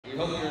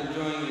hope you're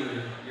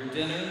enjoying your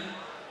dinner,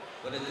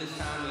 but at this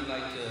time we'd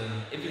like to,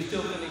 if you're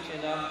still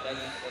finishing up, that's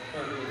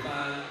perfectly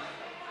fine.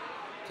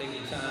 Take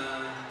your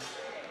time.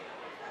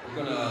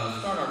 We're gonna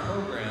start our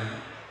program,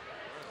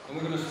 and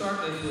we're gonna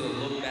start this with a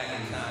look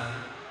back in time.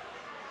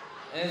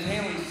 And as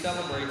Handley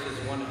celebrates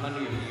its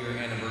 100th year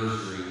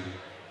anniversary,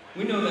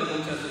 we know that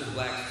Winchester's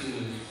Black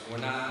students were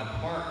not a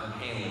part of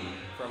Handley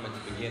from its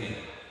beginning.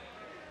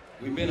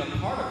 We've been a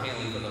part of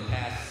Handley for the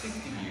past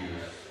 60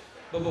 years,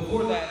 but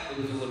before that,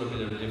 it was a little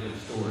bit of a different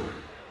story.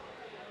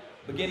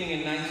 Beginning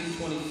in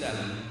 1927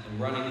 and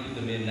running through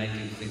the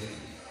mid-1960s,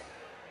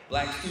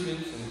 Black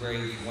students in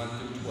grades 1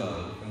 through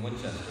 12 from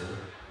Winchester,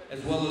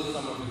 as well as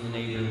some of the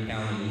neighboring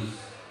counties,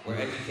 were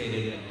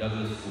educated at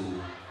Douglas School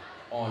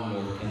on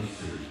North 10th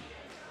Street.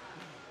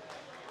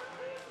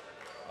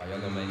 Oh,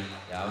 y'all gonna make,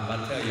 yeah, I was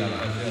about to tell y'all to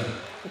hush up.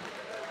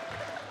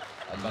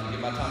 I was about to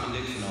get my Tommy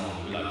Dixon on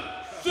and be like,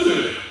 sit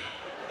there!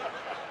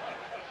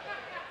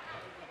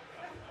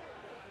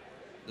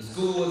 The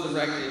school was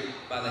erected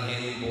by the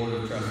Handley Board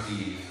of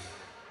Trustees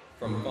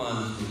from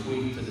funds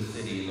bequeathed to the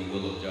city in the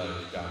will of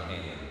Judge John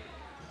Handley,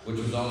 which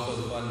was also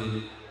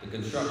funded the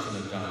construction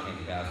of John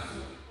Handley High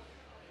School.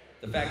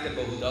 The fact that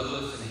both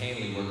Douglas and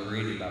Handley were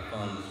created by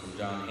funds from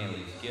John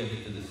Handley's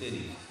gift to the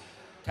cities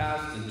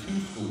ties the two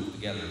schools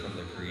together from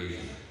their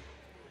creation.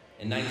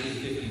 In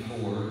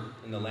 1954,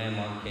 in the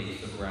landmark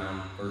case of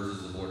Brown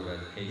versus the Board of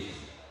Education,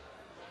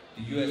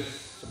 the U.S.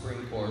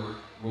 Supreme Court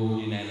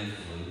ruled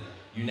unanimously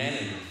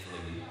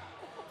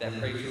that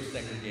racial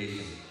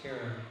segregation.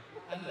 Kara,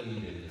 I know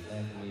you did this. Laugh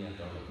at me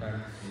after all the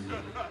practice you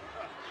did.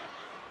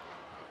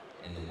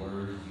 And the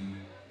words you,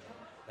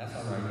 that's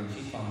all right. When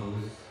she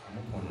fumbles, I'm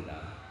gonna point it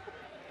out.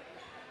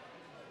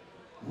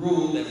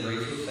 Ruled that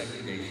racial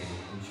segregation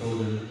in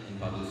children in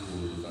public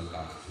schools was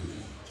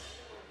unconstitutional.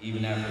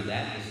 Even after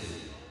that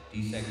decision,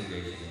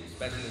 desegregation,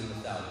 especially in the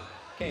South,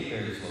 came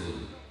very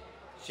slowly.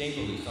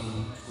 Shamefully,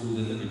 some schools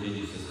in the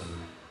Virginia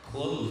system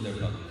closed their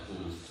public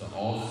schools to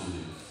all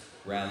students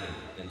rather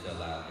than to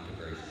allow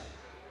integration.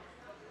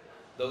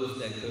 Those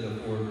that could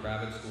afford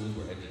private schools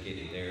were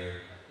educated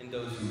there, and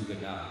those who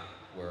could not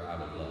were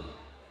out of luck.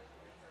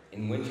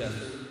 In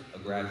Winchester, a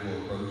gradual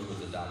approach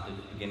was adopted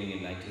beginning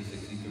in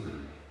 1963,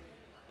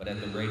 but at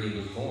the rate it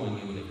was going,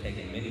 it would have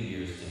taken many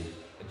years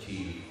to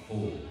achieve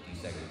full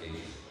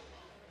desegregation.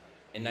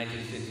 In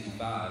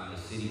 1965,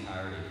 the city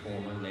hired a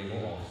former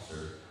naval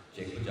officer,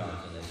 Jacob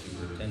Johnson, as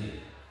superintendent.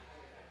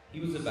 He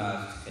was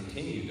advised to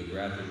continue the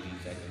gradual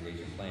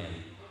desegregation plan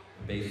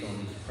based on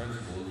his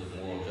principles of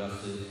moral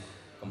justice,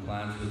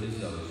 compliance with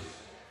his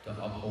oath, to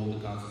uphold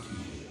the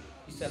Constitution.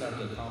 He set out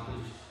to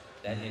accomplish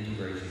that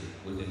integration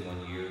within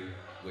 1 year,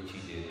 which he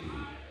did do.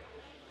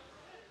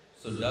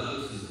 So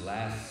Douglas's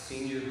last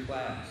senior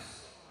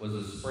class was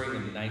the spring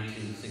of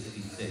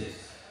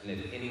 1966, and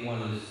if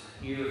anyone is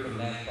here from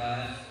that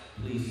class,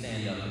 please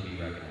stand up and be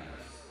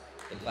recognized.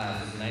 The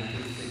class of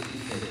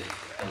 1966,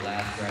 the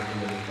last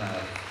graduating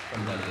class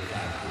from Douglas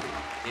High School.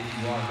 If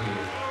you are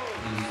here,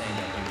 please stand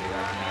up and be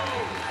recognized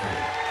at this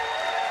point.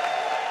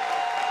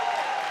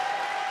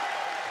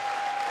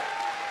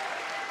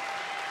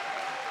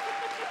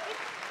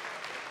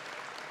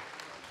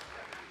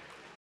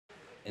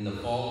 In the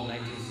fall of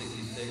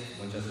 1966,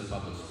 Winchester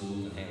Public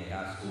Schools and Handley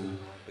High School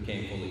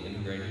became fully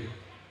integrated,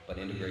 but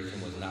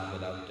integration was not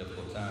without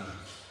difficult times.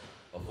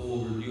 A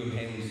full review of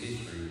Handley's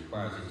history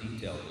requires a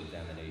detailed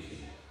examination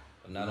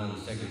of not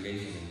only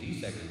segregation and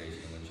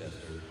desegregation in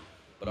Winchester,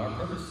 but our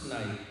purpose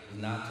tonight is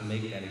not to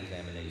make that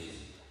examination,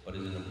 but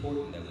it is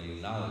important that we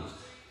acknowledge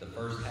the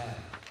first half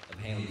of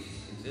Handley's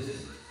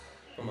existence.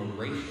 From a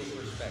racial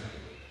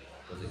perspective,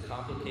 was a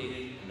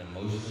complicated and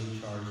emotionally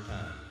charged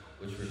time,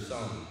 which for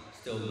some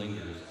still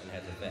lingers and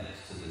has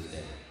effects to this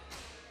day.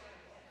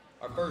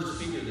 Our first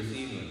speaker this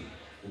evening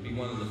will be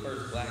one of the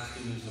first Black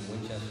students in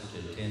Winchester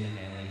to attend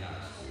Handley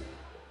High School.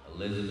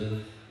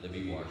 Elizabeth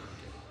Libby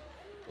Washington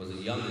was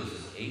the youngest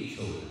of 8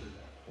 children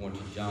born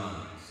to John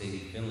and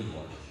Sadie Finley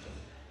Washington.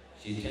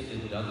 She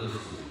attended Douglas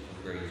School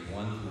from grades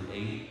 1 through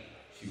 8.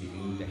 She was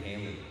moved to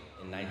Handley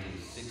in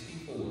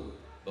 1964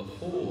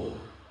 before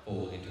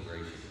full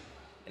integration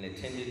and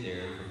attended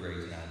there for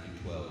grades 9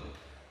 through 12,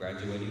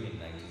 graduating in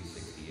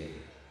 1968.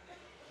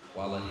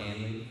 While at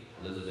Handley,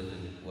 Elizabeth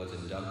was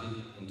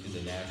inducted into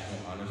the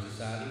National Honor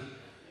Society,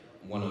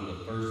 one of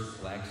the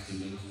first Black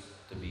students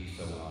to be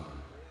so honored.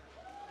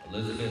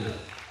 Elizabeth.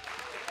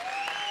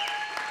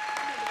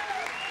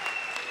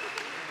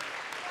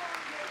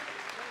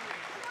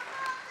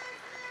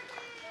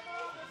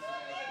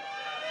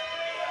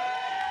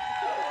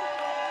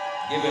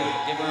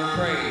 Give her a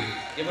praise.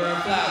 Give her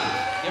her flowers.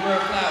 Give her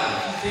her flowers.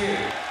 She's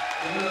here.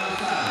 Give her her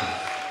flowers.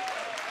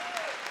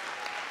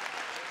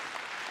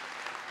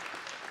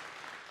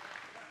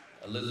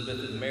 Elizabeth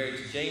is married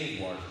to James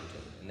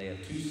Washington, and they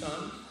have 2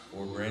 sons,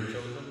 4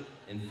 grandchildren,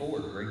 and 4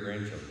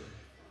 great-grandchildren.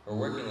 Her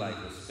working life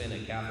was spent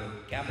at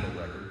Capitol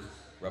Records,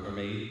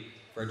 Rubbermaid,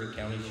 Frederick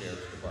County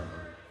Sheriff's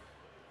Department,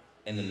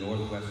 and the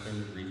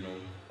Northwestern Regional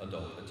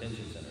Adult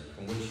Detention Center,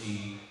 from which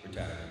she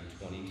retired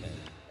in 2010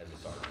 as a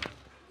sergeant.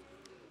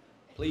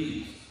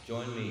 Please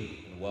join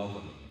me in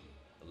welcoming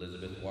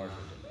Elizabeth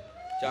Washington,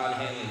 John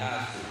Handley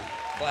High School,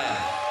 class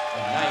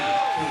of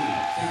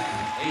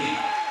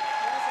 1968.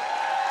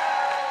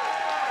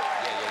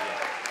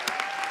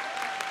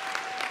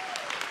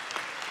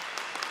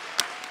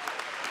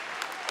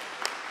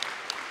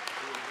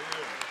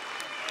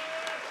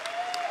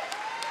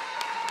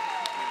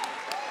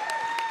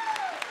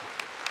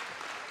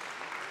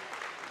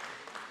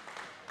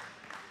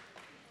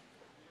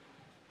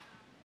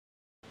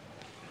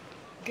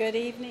 Good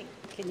evening.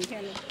 Can you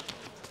hear me?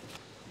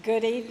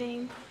 Good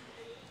evening.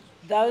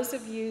 Those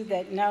of you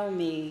that know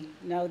me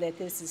know that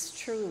this is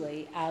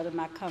truly out of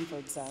my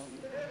comfort zone.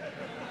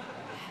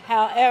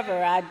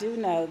 However, I do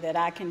know that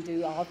I can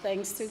do all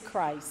things through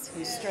Christ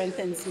who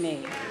strengthens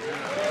me.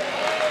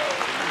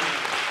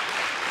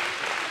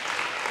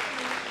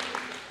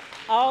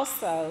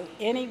 Also,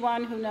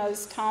 anyone who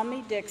knows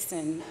Tommy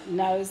Dixon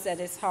knows that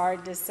it's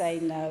hard to say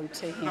no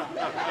to him.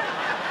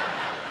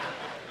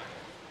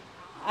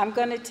 I'm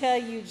going to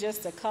tell you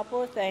just a couple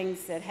of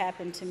things that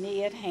happened to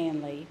me at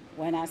Handley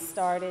when I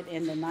started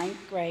in the 9th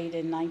grade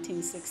in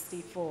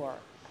 1964.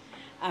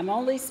 I'm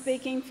only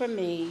speaking for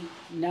me,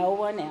 no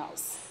one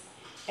else.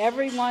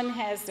 Everyone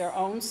has their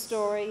own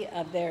story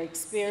of their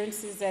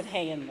experiences at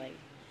Handley.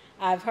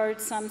 I've heard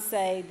some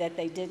say that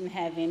they didn't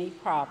have any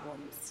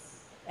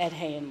problems at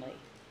Handley.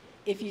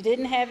 If you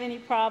didn't have any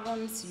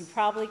problems, you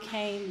probably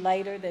came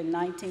later than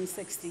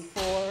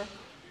 1964,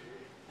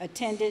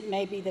 attended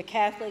maybe the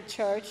Catholic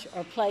Church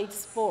or played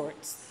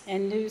sports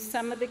and knew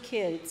some of the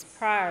kids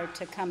prior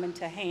to coming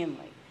to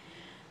Handley.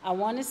 I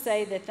want to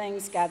say that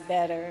things got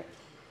better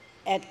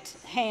at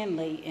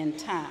Handley in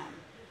time.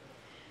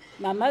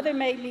 My mother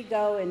made me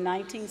go in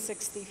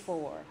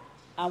 1964.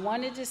 I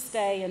wanted to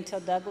stay until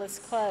Douglas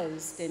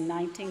closed in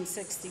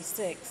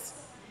 1966.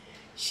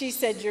 She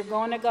said, "You're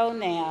going to go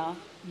now.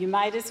 You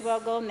might as well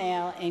go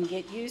now and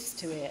get used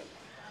to it.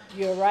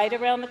 You're right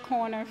around the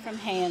corner from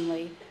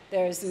Handley.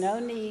 There is no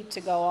need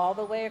to go all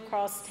the way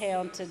across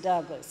town to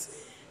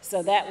Douglas."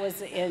 So that was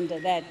the end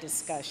of that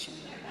discussion.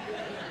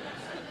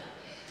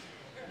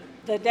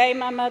 The day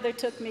my mother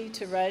took me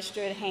to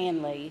register at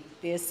Handley,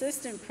 the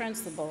assistant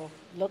principal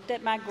looked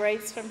at my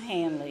grades from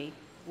Handley,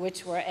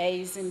 which were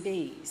A's and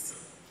B's.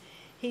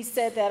 He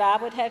said that I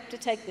would have to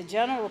take the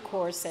general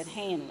course at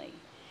Handley.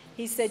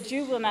 He said,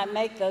 "You will not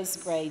make those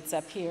grades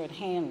up here at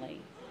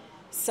Handley."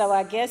 So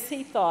I guess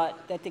he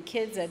thought that the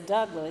kids at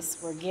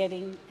Douglas were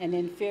getting an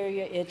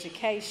inferior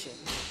education.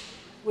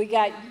 We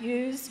got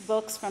used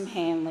books from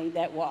Handley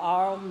that were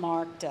all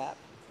marked up.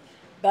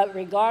 But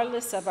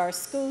regardless of our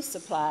school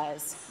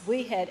supplies,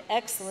 we had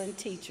excellent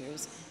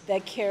teachers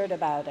that cared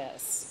about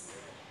us.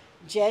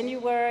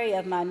 January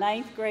of my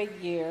 9th grade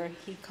year,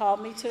 he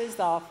called me to his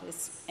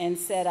office and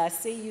said, "I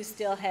see you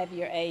still have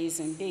your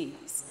A's and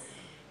B's."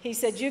 He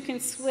said, "You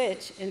can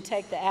switch and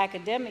take the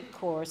academic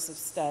course of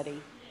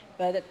study,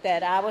 but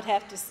that I would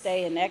have to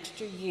stay an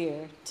extra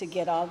year to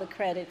get all the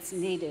credits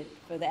needed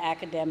for the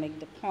academic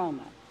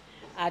diploma."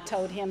 I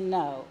told him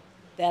no,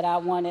 that I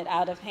wanted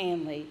out of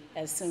Handley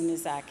as soon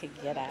as I could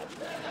get out.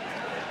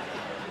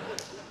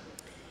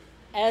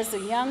 As a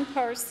young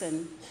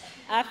person,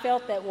 I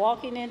felt that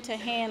walking into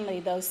Handley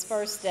those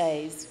first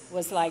days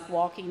was like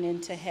walking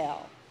into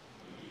hell.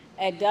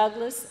 At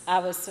Douglas, I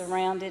was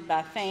surrounded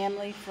by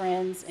family,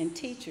 friends, and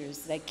teachers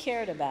that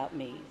cared about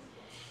me.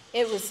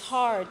 It was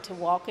hard to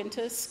walk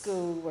into a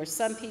school where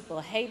some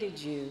people hated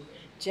you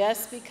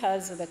just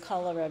because of the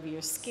color of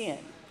your skin.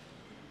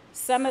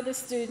 Some of the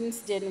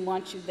students didn't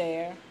want you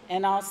there,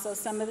 and also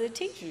some of the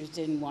teachers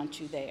didn't want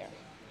you there.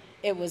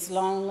 It was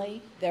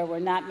lonely. There were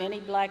not many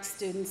black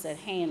students at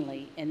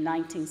Handley in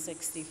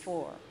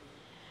 1964.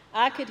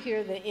 I could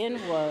hear the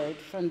N-word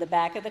from the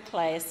back of the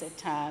class at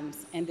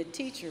times, and the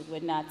teacher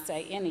would not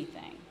say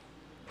anything.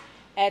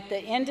 At the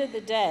end of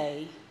the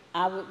day,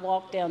 I would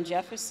walk down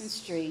Jefferson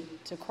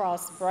Street to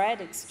cross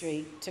Braddock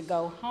Street to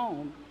go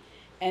home,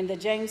 and the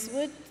James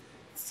Wood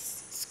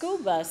school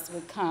bus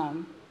would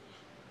come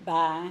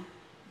by.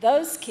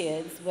 Those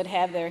kids would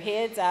have their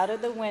heads out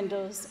of the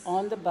windows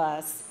on the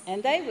bus,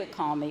 and they would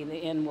call me the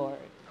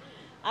N-word.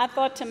 I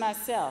thought to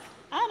myself,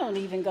 I don't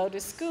even go to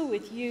school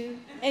with you,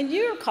 and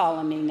you're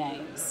calling me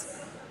names.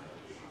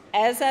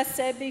 As I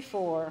said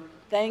before,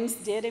 things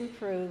did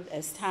improve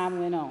as time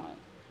went on.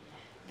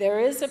 There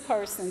is a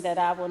person that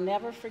I will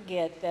never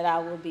forget that I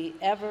will be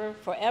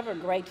forever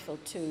grateful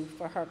to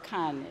for her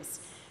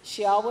kindness.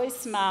 She always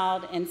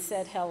smiled and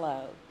said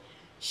hello.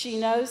 She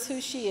knows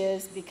who she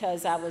is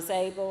because I was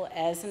able,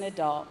 as an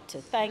adult,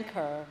 to thank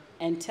her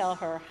and tell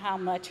her how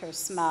much her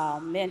smile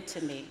meant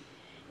to me.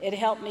 It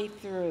helped me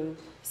through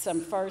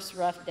some first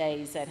rough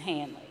days at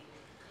Handley.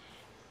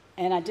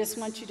 And I just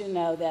want you to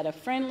know that a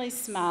friendly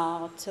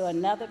smile to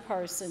another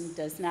person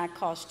does not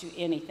cost you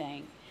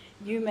anything.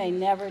 You may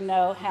never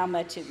know how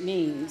much it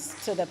means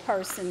to the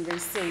person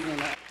receiving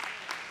it.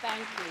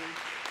 Thank you.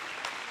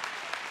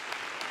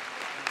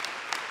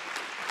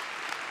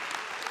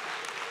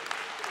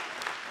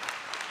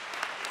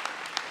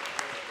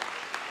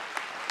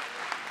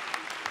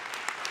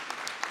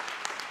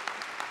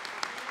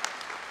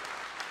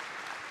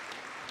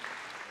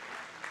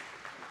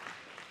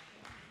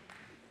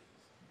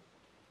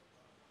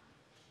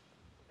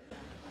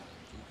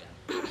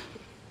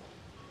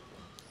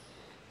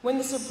 When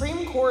the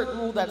Supreme Court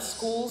ruled that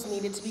schools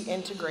needed to be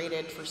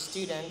integrated for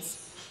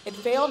students, it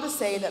failed to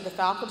say that the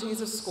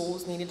faculties of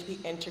schools needed to be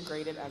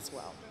integrated as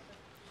well.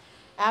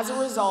 As a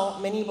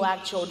result, many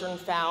Black children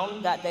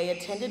found that they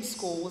attended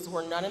schools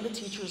where none of the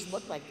teachers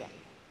looked like them.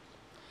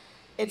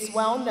 It's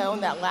well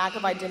known that lack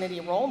of identity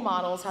role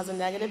models has a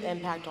negative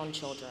impact on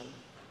children.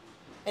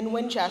 In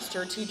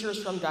Winchester,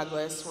 teachers from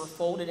Douglas were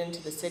folded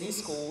into the city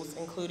schools,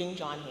 including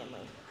John Handley.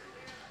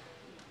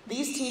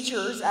 These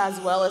teachers, as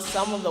well as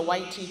some of the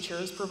white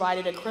teachers,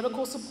 provided a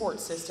critical support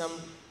system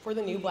for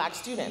the new Black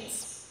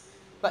students.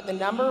 But the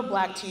number of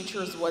Black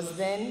teachers was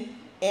then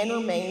and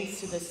remains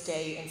to this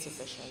day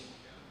insufficient.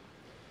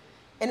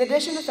 In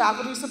addition to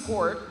faculty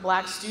support,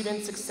 Black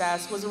student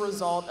success was a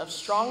result of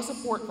strong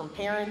support from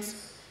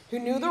parents who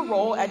knew the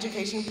role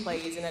education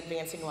plays in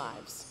advancing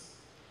lives.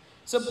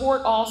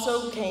 Support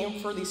also came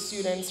for these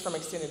students from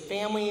extended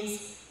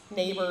families,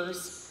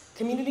 neighbors,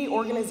 community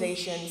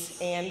organizations,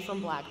 and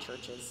from Black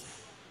churches.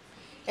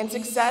 And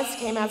success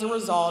came as a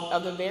result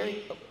of the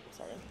very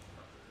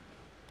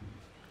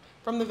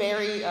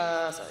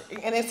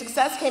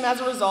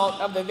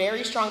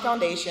strong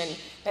foundation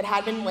that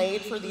had been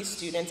laid for these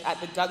students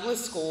at the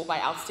Douglas School by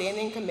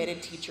outstanding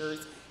committed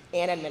teachers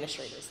and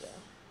administrators there.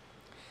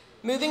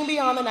 Moving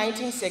beyond the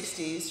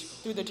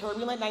 1960s through the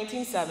turbulent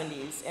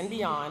 1970s and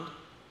beyond,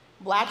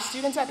 Black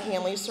students at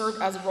Handley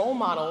served as role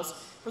models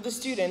for the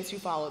students who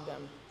followed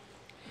them.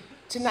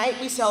 Tonight,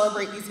 we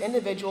celebrate these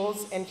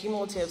individuals and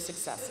cumulative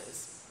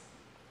successes.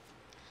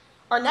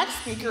 Our next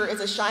speaker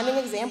is a shining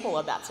example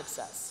of that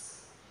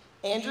success.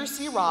 Andrew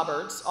C.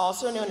 Roberts,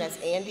 also known as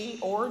Andy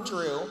or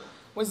Drew,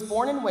 was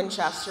born in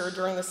Winchester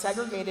during the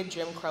segregated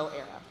Jim Crow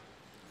era.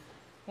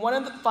 One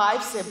of the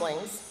 5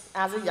 siblings,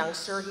 as a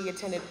youngster, he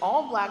attended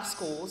all Black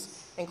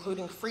schools,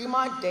 including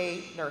Fremont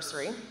Day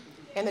Nursery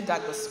and the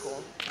Douglas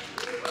School.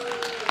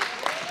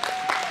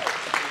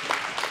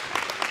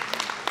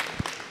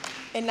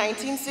 In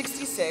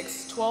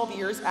 1966, 12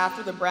 years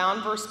after the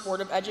Brown v. Board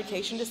of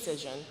Education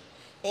decision,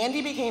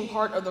 Andy became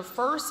part of the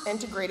first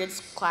integrated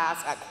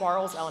class at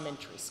Quarles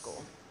Elementary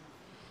School.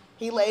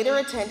 He later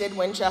attended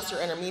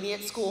Winchester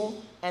Intermediate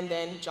School and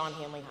then John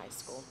Handley High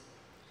School.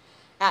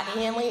 At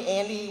Handley,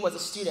 Andy was a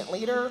student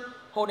leader,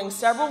 holding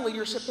several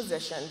leadership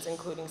positions,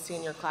 including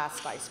senior class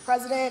vice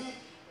president,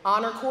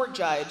 honor court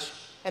judge,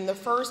 and the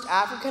first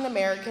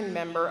African-American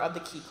member of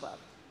the Key Club.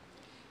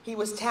 He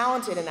was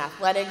talented in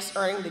athletics,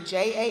 earning the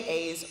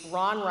JAA's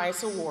Ron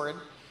Rice Award,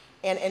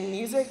 and in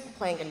music,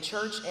 playing in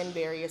church and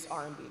various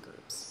R&B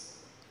groups.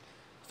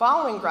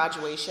 Following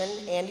graduation,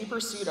 Andy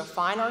pursued a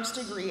fine arts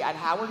degree at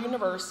Howard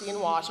University in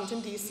Washington,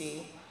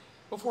 D.C.,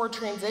 before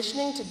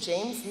transitioning to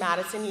James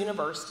Madison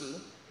University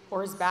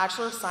for his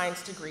Bachelor of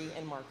Science degree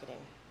in marketing.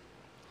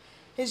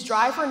 His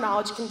drive for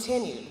knowledge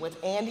continued,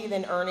 with Andy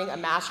then earning a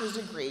master's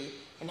degree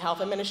in health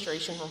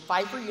administration from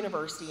Pfeiffer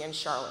University in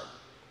Charlotte.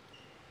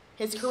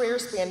 His career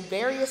spanned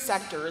various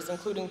sectors,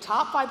 including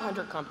top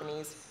 500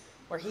 companies,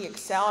 where he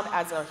excelled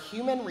as a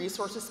human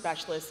resources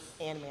specialist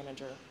and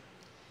manager.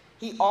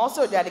 He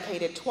also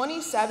dedicated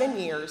 27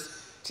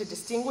 years to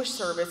distinguished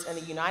service in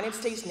the United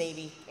States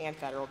Navy and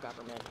federal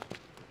government.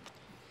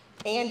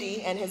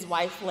 Andy and his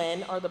wife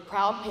Lynn are the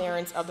proud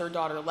parents of their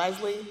daughter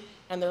Leslie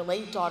and their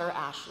late daughter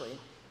Ashley.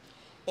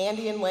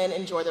 Andy and Lynn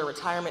enjoy their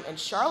retirement in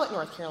Charlotte,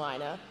 North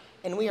Carolina,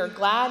 and we are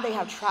glad they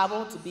have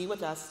traveled to be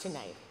with us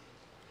tonight.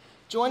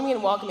 Join me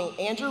in welcoming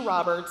Andrew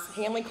Roberts,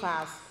 Handley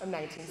class of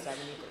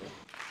 1973.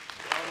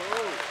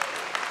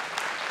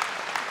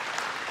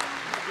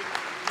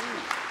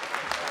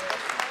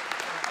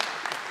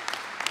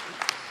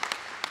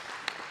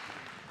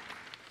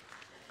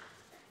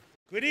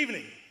 Good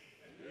evening.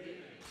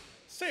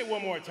 Say it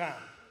one more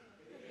time.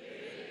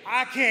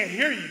 I can't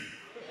hear you.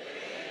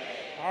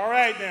 All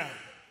right now.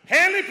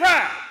 Handley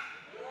pride.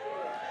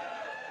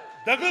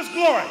 Douglas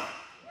glory.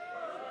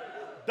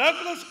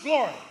 Douglas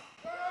glory.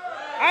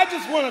 I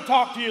just want to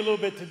talk to you a little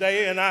bit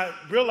today, and I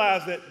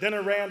realize that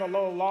dinner ran a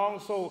little long,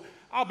 so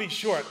I'll be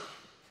short.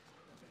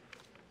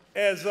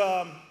 As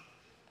I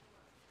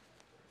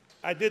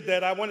did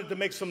that, I wanted to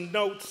make some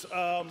notes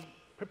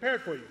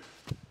prepared for you.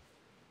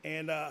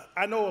 And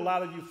I know a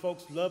lot of you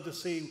folks love to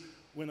see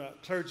when a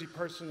clergy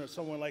person or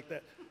someone like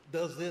that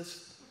does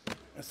this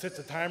and sets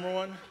a timer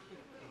on.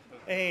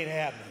 It ain't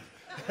happening.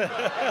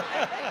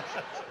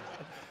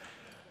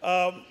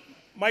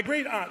 My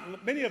great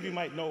aunt, many of you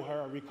might know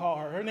her or recall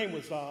her. Her name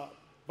was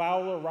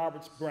Viola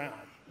Roberts Brown,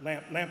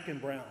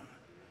 Lampkin Brown.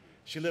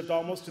 She lived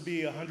almost to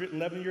be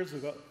 111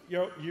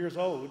 years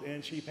old,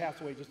 and she passed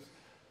away just a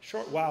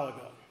short while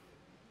ago.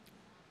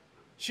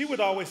 She would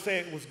always say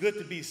it was good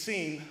to be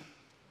seen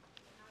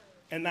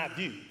and not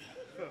viewed.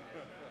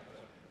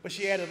 But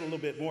she added a little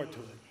bit more to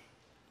it.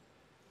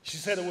 She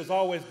said it was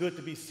always good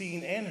to be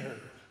seen and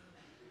heard,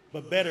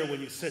 but better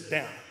when you sit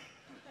down.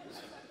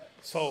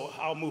 So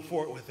I'll move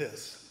forward with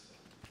this.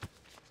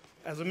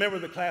 As a member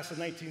of the class of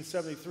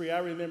 1973, I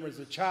remember as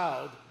a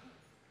child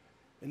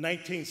in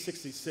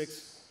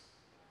 1966,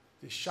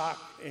 the shock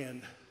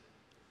and,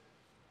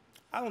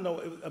 I don't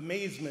know,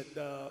 amazement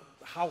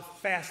how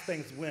fast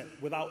things went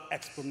without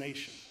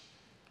explanation.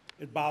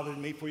 It bothered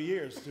me for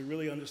years to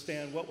really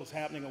understand what was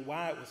happening and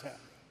why it was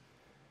happening.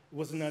 It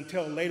wasn't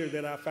until later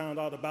that I found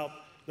out about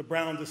the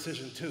Brown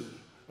Decision 2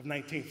 of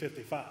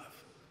 1955,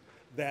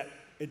 that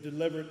it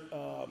delivered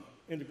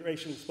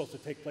integration was supposed to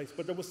take place,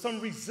 but there was some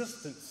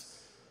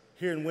resistance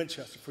here in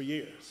Winchester for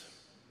years.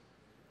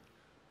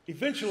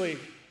 Eventually,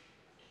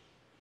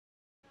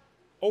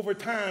 over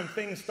time,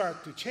 things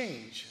start to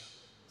change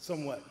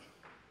somewhat.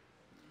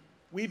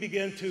 We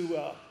began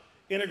to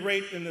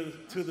integrate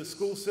into the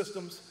school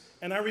systems,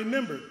 and I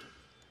remembered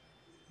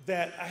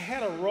that I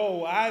had a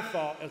role, I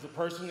thought, as a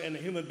person and a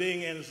human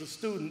being and as a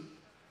student,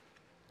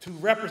 to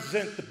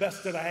represent the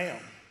best that I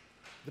am,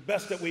 the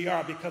best that we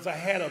are, because I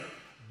had a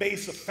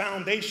base, a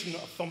foundation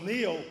of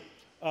familial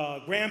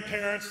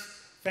grandparents,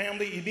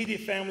 family,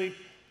 immediate family,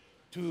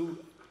 to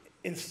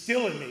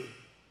instill in me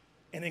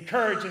and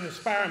encourage and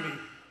inspire me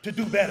to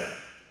do better,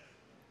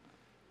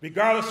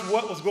 regardless of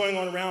what was going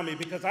on around me,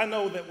 because I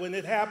know that when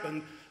it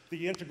happened,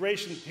 the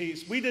integration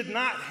piece, we did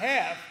not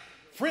have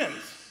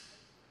friends.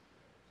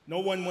 No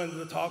one wanted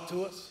to talk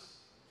to us,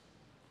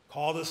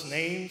 called us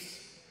names,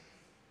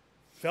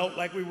 felt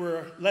like we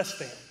were less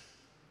than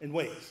in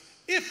ways,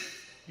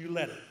 if you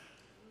let it.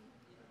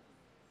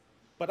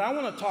 But I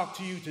want to talk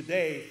to you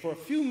today for a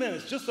few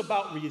minutes just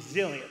about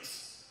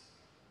resilience,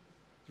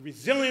 the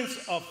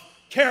resilience of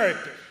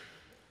character.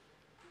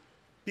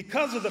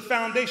 Because of the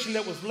foundation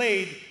that was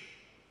laid,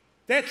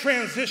 that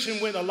transition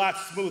went a lot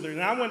smoother.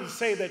 And I want to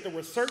say that there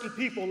were certain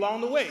people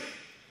along the way.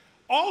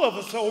 All of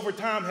us over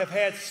time have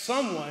had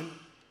someone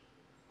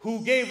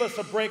who gave us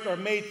a break or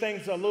made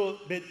things a little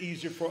bit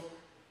easier for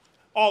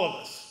all of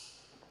us.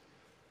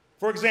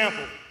 For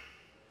example,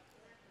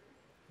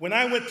 when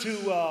I went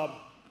to,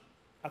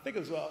 I think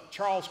it was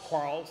Charles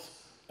Quarles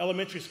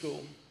Elementary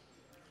School,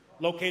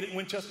 located in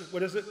Winchester,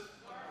 what is it?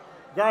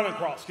 Garland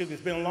Quarles, excuse me,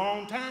 it's been a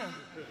long time.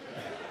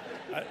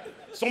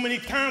 So many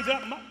times,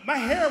 my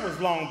hair was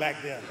long back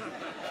then,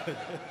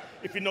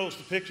 if you notice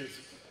the pictures.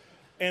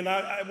 And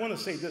I want to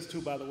say this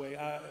too, by the way.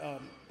 I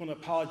want to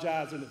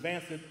apologize in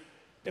advance that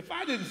if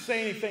I didn't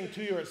say anything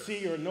to you or see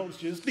you or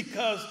notice you, it's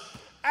because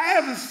I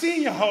haven't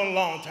seen you in a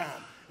long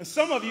time. And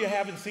some of you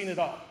haven't seen it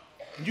all.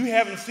 And you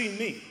haven't seen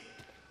me.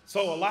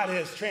 So a lot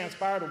has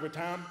transpired over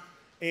time.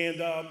 And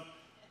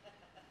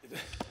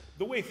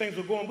the way things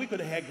were going, we could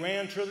have had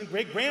grandchildren,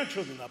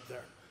 great-grandchildren up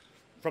there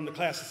from the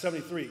class of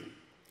 '73.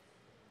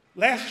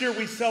 Last year,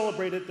 we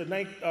celebrated the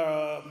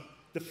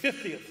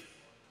 50th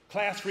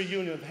class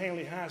reunion of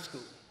Handley High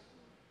School.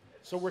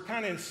 So we're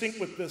kind of in sync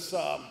with this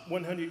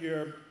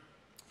 100-year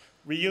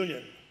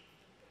reunion.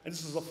 And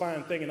this is a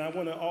fine thing. And I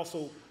want to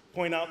also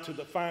point out to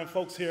the fine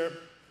folks here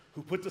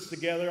who put this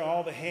together,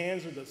 all the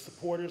hands and the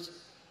supporters,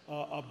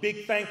 a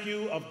big thank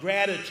you of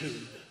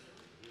gratitude.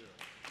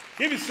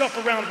 Give yourself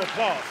a round of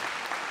applause.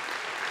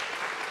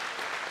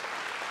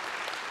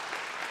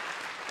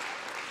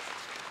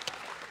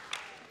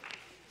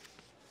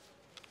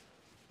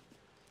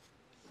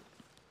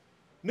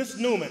 Miss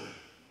Newman,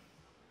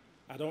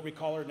 I don't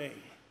recall her name.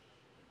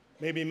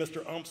 Maybe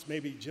Mr. Umps,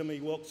 maybe Jimmy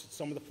Wilkes,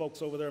 some of the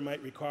folks over there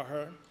might recall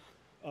her.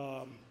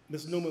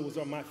 Miss Newman was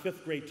my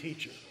 5th grade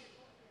teacher.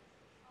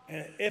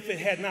 And if it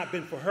had not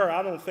been for her,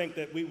 I don't think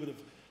that we would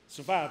have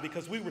survived,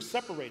 because we were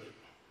separated,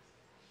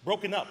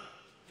 broken up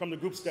from the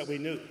groups that we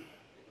knew.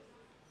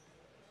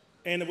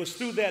 And it was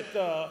through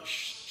that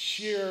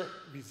sheer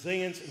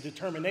resilience and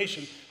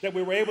determination that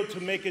we were able to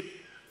make it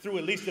through,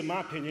 at least in my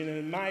opinion and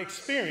in my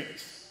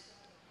experience.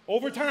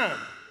 Over time,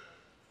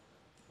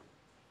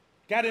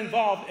 got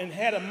involved and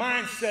had a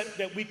mindset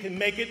that we can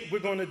make it, we're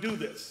going to do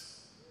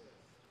this.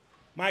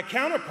 My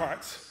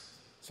counterparts,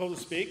 so to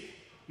speak,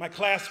 my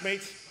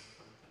classmates,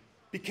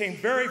 became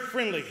very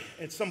friendly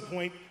at some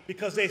point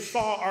because they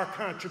saw our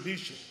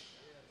contribution.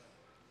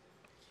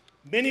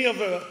 Many of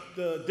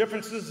the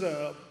differences,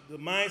 the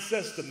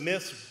mindsets, the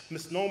myths,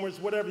 misnomers,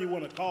 whatever you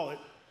want to call it,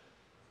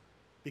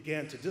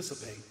 began to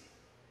dissipate.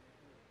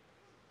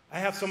 I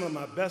have some of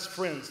my best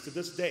friends to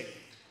this day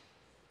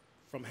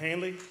from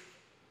Handley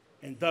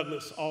and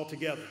Douglas all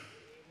together.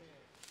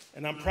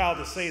 And I'm proud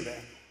to say that.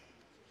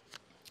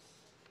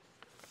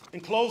 In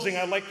closing,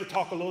 I'd like to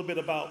talk a little bit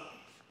about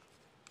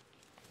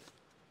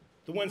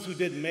the ones who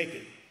didn't make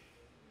it.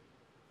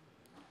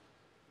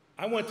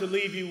 I want to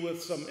leave you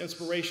with some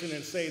inspiration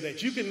and say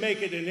that you can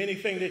make it in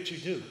anything that you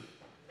do,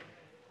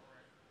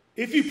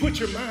 if you put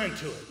your mind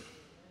to it.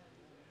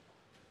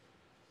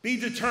 Be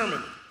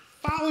determined.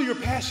 Follow your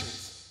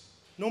passions,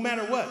 no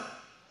matter what.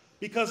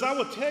 Because I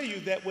will tell you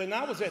that when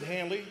I was at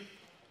Handley,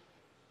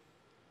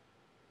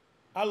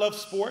 I loved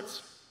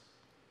sports.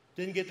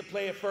 Didn't get to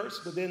play at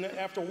first, but then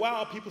after a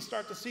while, people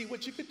start to see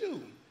what you could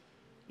do.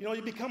 You know,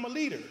 you become a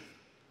leader.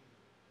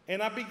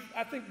 And I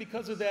think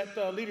because of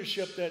that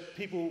leadership that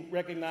people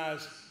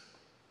recognize,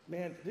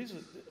 man,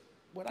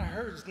 what I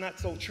heard is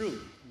not so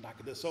true. I'm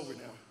knocking this over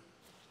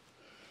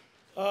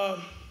now.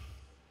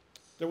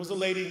 There was a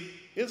lady,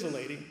 is a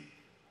lady,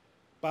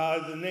 by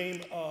the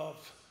name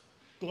of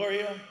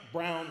Gloria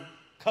Brown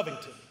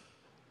Covington.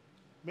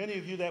 Many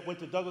of you that went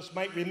to Douglas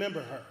might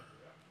remember her.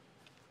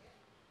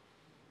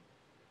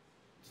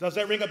 Does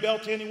that ring a bell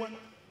to anyone?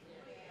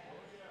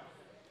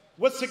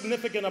 What's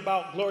significant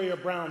about Gloria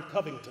Brown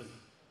Covington?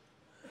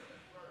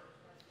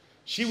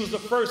 She was the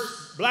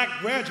first black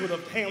graduate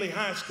of Handley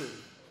High School.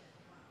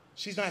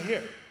 She's not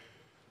here.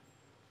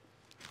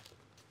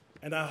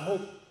 And I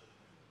hope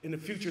in the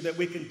future that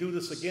we can do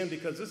this again,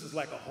 because this is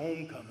like a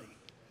homecoming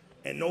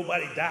and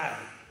nobody died.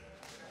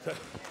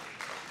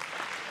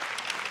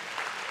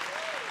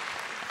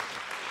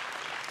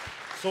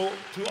 So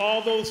to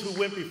all those who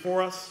went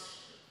before us,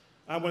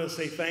 I want to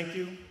say thank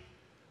you.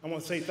 I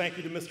want to say thank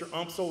you to Mr.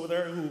 Umps over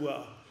there, who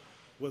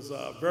was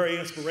very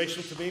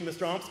inspirational to me.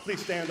 Mr. Umps,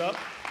 please stand up.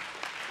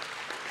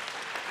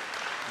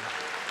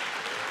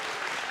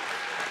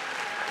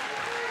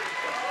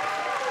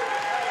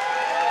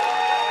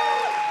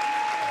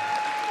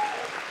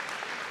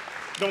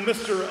 You know,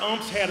 Mr.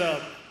 Umps had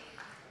a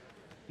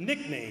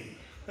nickname.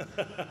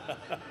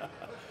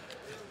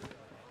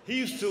 He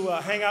used to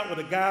hang out with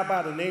a guy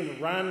by the name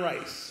of Ron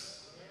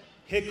Rice,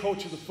 head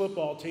coach of the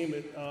football team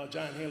at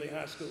John Handley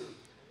High School.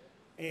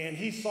 And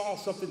he saw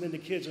something in the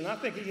kids, and I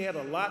think he had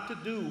a lot to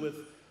do with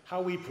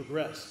how we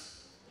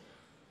progressed.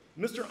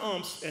 Mr.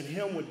 Umps and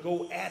him would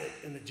go at it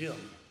in the gym.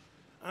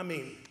 I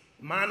mean,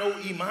 mano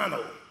y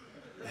mano.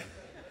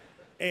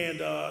 And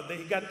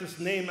they got this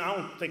name, I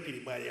don't think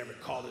anybody ever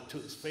called it to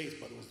his face,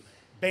 but it was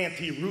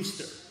Banty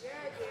Rooster.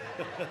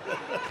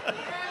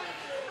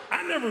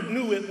 I never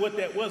knew what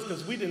that was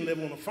because we didn't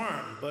live on a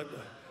farm, but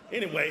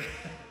anyway.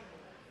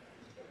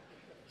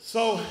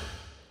 So,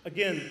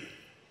 again,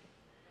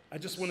 I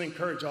just want to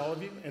encourage all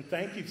of you, and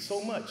thank you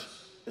so much.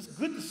 It's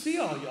good to see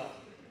all y'all.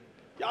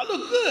 Y'all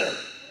look good.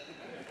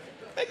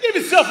 Hey, give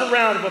yourself a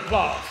round of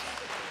applause.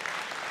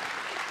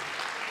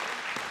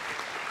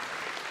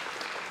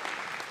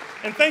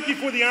 And thank you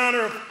for the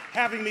honor of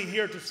having me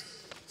here to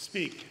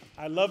speak.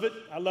 I love it.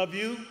 I love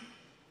you.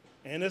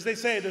 And as they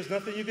say, there's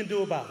nothing you can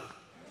do about it.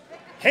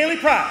 Handley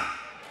Pride.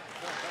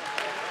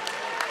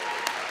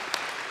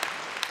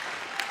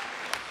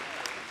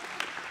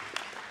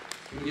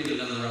 Can we give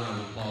another round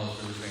of applause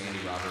for Mr. Andy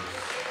Roberts?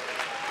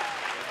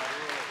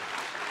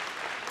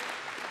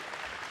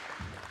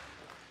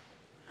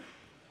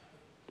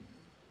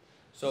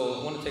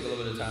 So I want to take a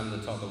little bit of time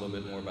to talk a little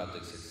bit more about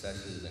the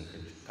successes and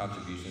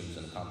contributions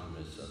and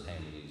accomplishments of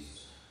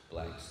Handley's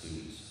black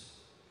students.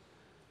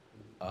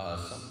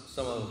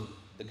 Some of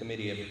the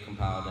committee have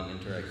compiled an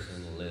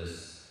interesting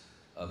list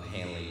of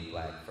Handley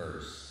Black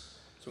Firsts.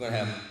 So we're going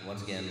to have,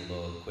 once again, a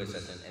little quiz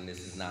session, and this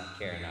is not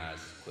Karen and I's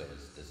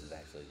quiz. This is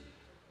actually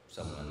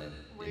someone that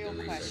did the research.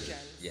 Real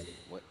questions. Yeah,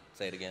 what?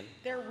 Say it again?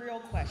 They're real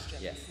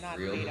questions, Yes, not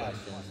real made up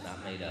questions, ones.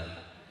 not made up.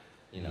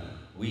 You know,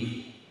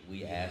 we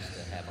asked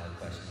to have our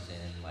questions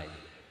in, like,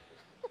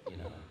 you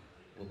know,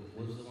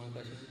 what was the one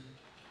question?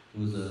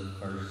 Who was the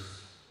first?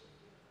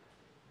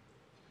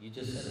 You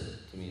just said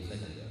it to me a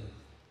second ago.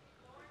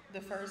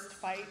 The first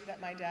fight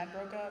that my dad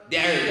broke up?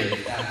 There it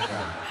is, that's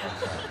right,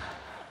 that's right.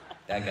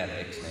 That got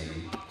X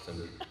maybe, so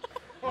you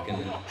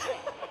can,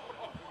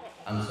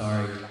 I'm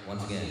sorry,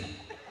 once again,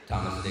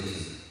 Thomas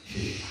Dixon,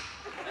 shh.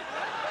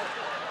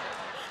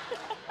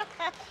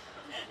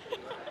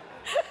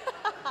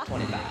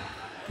 $25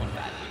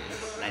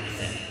 years,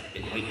 97,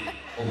 been waiting,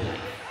 old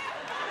life.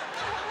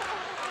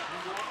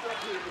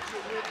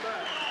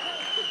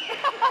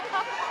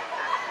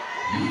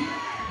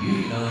 You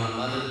know my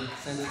mother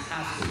since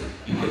high school.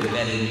 You could have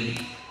vetted me.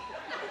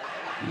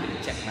 You could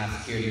have checked my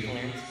security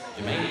clearance.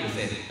 Jermaine would have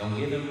said, don't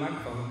give him a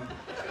microphone.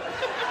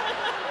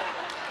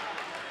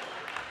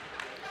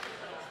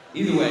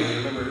 Either way,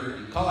 remember,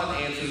 call out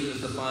the answers.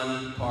 It's the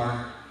fun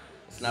part.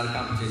 It's not a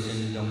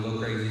competition. Don't go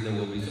crazy. There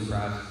will be some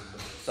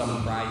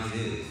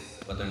prizes,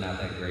 but they're not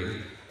that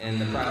great. And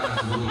the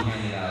prizes will be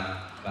handed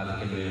out by the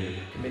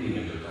committee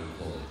members on the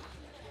floor.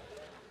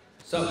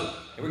 So,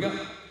 here we go.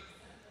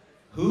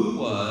 Who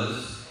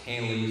was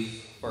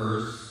Handley's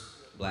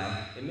first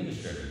black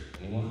administrator?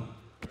 Anyone?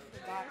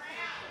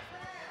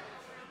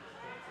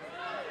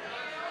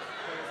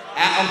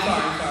 I'm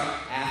sorry.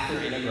 After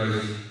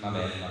integration. My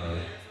bad.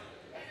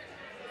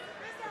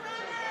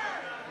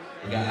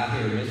 We got out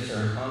here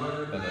Mr.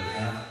 Hunter, but that's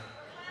not.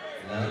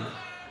 No?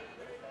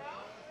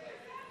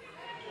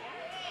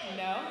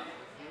 No.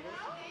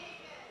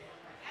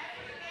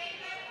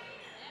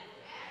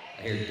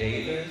 I hear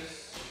Davis.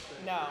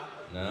 No.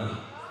 No?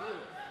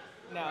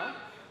 No.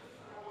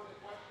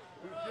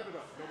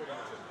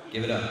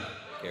 Give it up,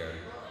 Karen.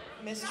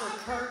 Mr.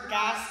 Kurt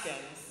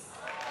Gaskins.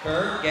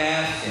 Kurt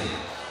Gaskins.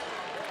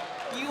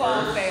 You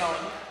all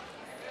failed.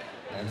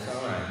 That's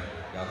all right.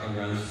 Y'all can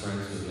run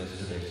sprints with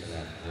Mr. Dixon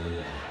after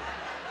the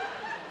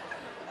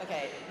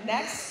Okay,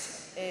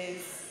 next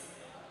is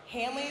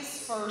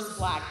Handley's first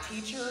black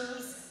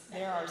teachers.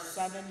 There are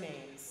 7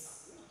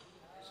 names.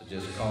 So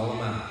just call them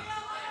out.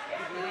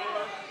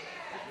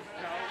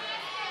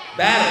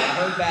 Battle, I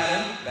heard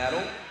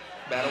battle.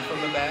 Battle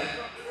from the back.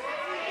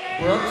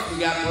 Brooks, we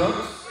got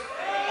Brooks.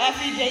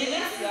 Effie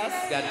Davis, yes.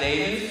 We got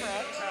Davis.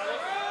 Correct.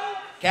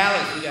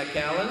 Callis, we got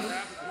Callis.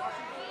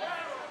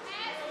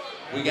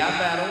 We got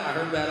battle, I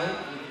heard battle.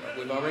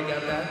 We've already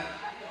got that.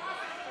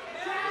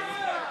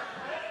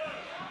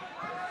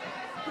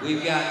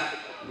 We've got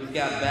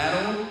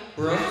Battle,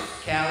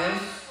 Brooks,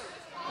 Callis,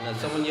 and then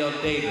someone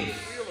yelled Davis.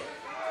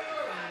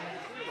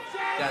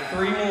 Got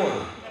 3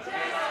 more.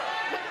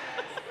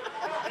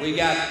 We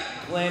got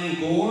Glenn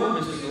Gore,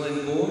 Mr.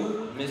 Glenn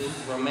Gore,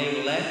 Mrs.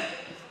 Romaine Lett,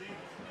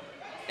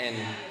 and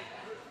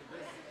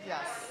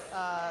Yes,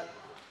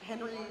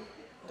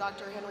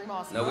 Dr. Henry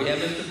Moss. no, we have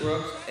Mr.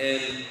 Brooks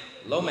and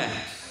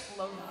Lomax.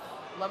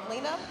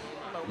 Lovelina?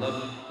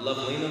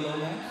 Lovelina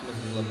Lomax,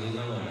 Mrs.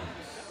 Lovelina Lomax.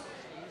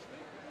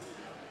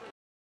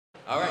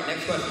 All right,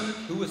 next question.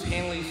 Who was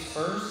Handley's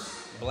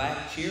first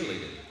black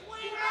cheerleader?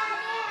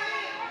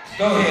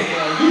 Go ahead,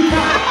 girl. You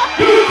count.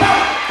 You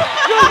count.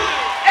 You.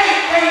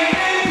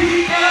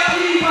 A-A-N-D-L-E-Y.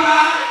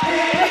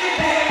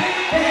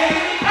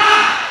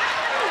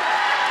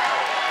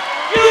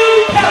 You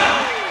count.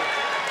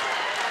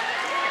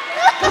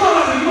 Come on,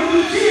 you want to do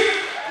the cheer?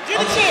 Do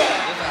the cheer.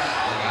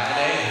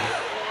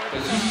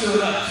 Because she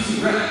stood up. She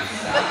was ready.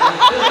 She's out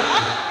there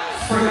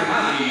springing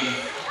my knees.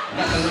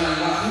 That's around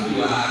and watch me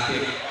do a high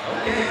kick.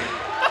 Okay.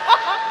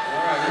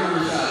 All right, we're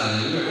reciting.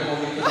 You better come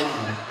over and come on.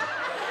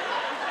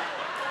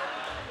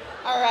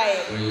 All right.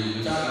 Well,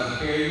 you're talking about to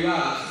carry you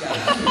out. She got a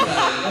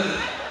suicide.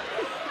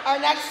 Our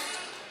next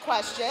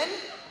question.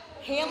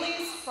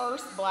 Handley's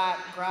first black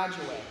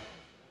graduate.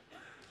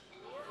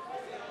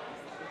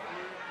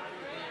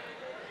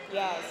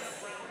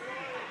 Yes.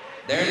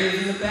 There it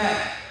is in the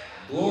back.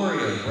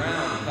 Gloria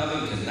Brown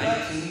Covington,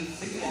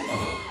 1964.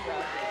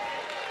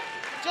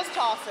 Just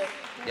toss it.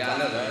 Yeah, I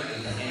know, right?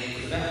 There's a hand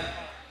in the back.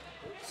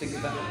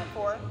 65.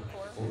 4.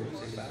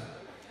 65.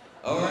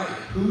 All right.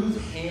 Who's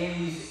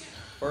Handley's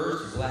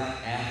first black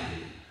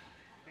athlete?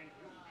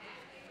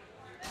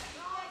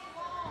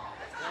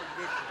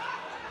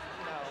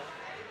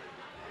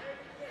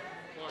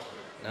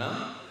 No?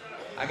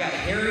 I got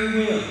Harry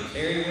Williams.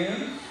 Harry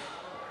Williams?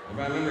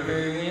 Everybody remember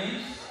Harry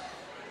Williams?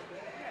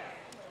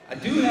 I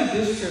do have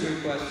this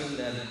trivia question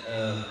that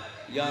a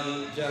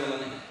young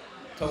gentleman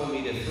told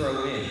me to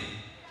throw in.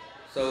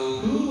 So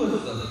who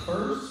was the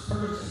first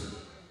person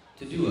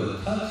to do a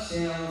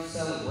touchdown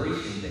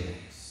celebration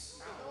dance?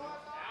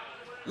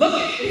 Look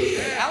at me.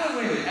 Alan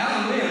Williams.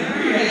 Alan Williams.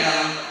 Where you at,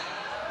 Alan?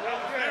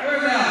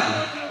 Where's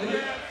Alan?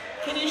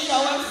 Can you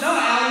show us? No,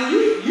 Alan,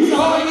 you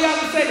called me out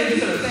to say that you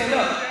gotta stand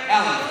up.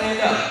 Alan, stand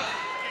up.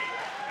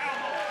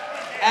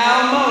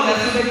 Almo,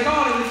 that's what they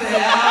call him. They say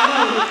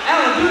Almo.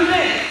 Alan, do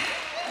that.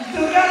 You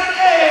still got it?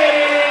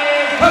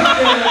 Hey!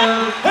 Touchdown!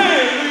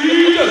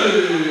 Handley does it!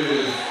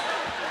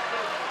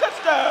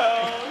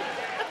 Touchdown!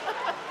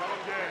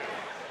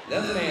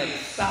 That man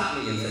stopped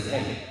me and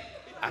said, hey,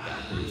 I got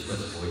a pretty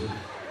special for you.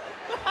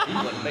 He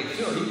wanted to make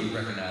sure he be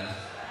recognized.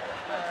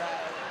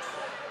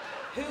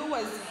 Who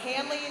was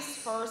Handley's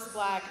first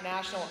black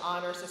National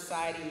Honor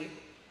Society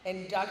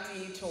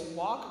inductee to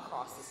walk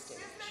across the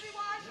stage?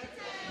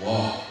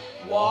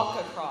 Walk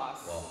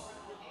across. Walk.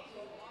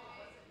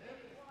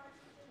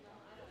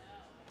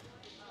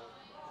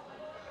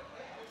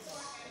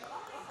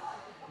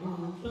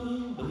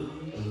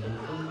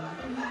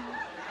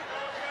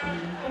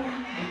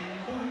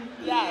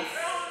 Yes.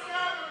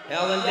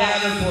 Helen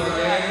Davenport,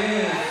 there it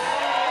is.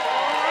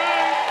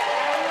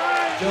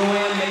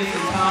 Joanne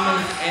Mason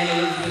Thomas and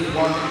Elizabeth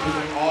Washington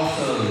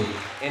also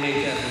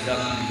NHS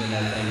inductees in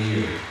that same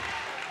year.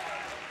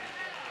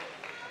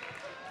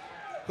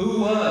 Who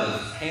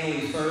was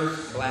Handley's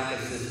first black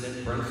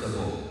assistant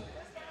principal?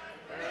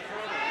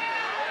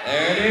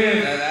 There it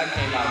is. That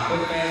came out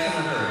quick, fast,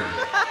 and hurry.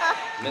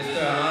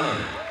 Mr.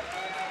 Hunter.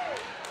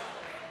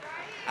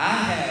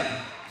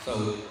 So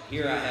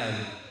here I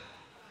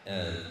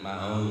have my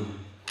own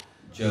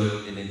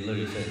joke, and it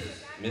literally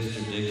says,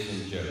 Mr.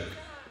 Dixon joke.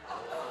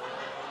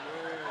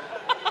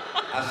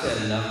 I said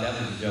enough, that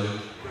was a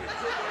joke.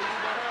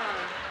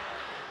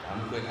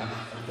 I'm quick, I'm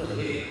still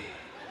ahead.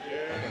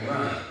 I can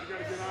run.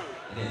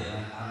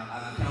 Yeah,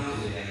 I've counted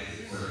the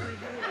exits, so I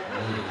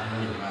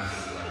know the last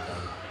one like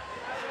that.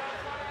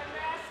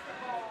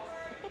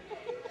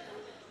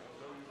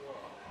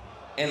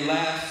 And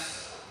last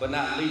but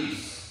not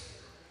least,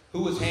 who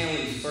was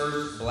Handley's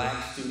first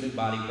black student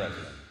body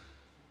president?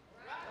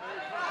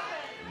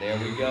 There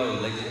we go,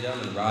 ladies and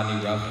gentlemen, Rodney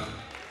Ruffin.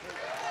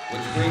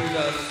 Which brings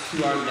us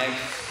to our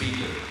next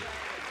speaker.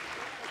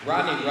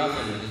 Rodney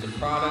Ruffin is a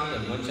product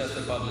of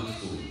Winchester Public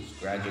Schools,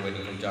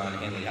 graduating from John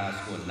Handley High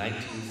School in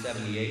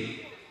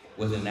 1978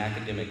 with an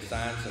academic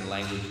science and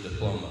language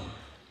diploma.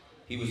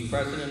 He was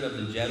president of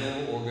the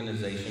General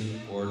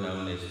Organization, or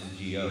known as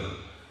the GO,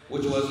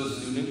 which was the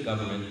student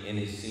government in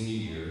his senior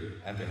year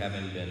after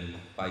having been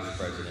vice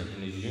president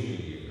in his junior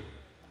year.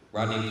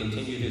 Rodney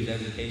continued his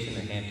education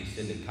at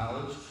Hampton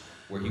College,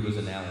 where he was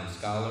an Allen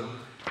Scholar,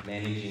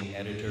 managing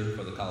editor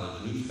for the college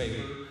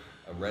newspaper,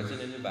 a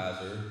resident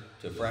advisor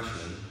to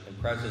freshmen, and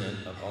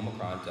president of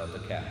Omicron Delta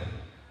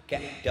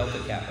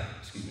Kappa,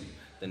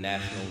 the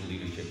national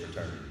leadership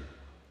fraternity.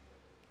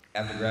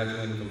 After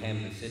graduating from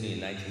Hampton City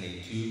in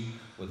 1982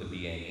 with a BA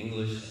in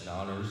English and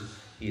honors,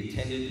 he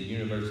attended the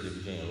University of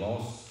Virginia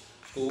Law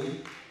School,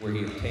 where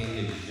he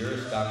obtained his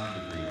Juris Doctor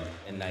degree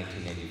in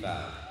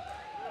 1985.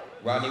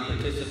 Rodney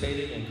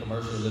participated in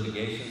commercial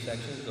litigation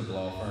sections of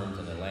law firms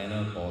in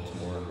Atlanta,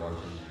 Baltimore, and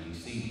Washington,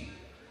 D.C.,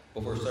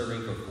 before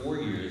serving for 4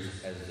 years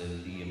as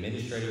the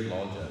administrative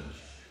law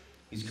judge.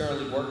 He's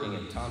currently working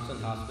at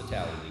Thompson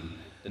Hospitality,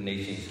 the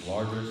nation's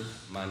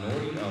largest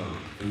minority-owned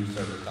food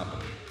service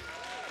company.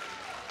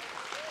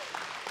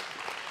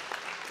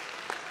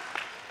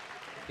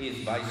 He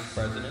is Vice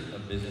President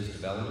of Business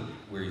Development,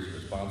 where he's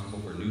responsible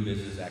for new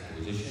business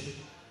acquisition,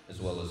 as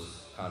well as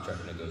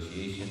contract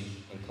negotiation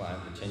and client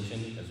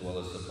retention, as well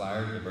as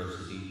supplier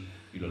diversity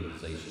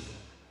utilization.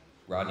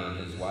 Rodney and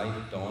his wife,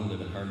 Dawn, live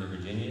in Herndon,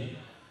 Virginia.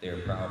 They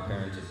are proud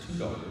parents of 2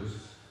 daughters,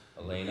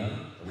 Elena,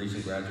 a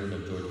recent graduate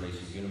of George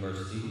Mason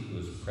University, who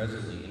is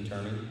presently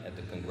interning at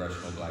the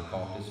Congressional Black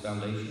Caucus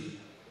Foundation,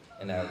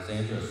 and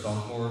Alexandra, a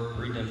sophomore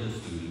pre-dental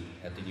student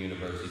at the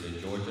University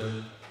of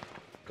Georgia.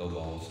 Go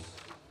Vols.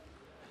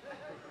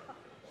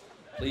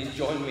 Please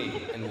join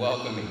me in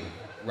welcoming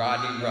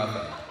Rodney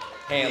Ruffin,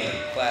 Handley,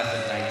 class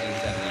of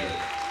 1978.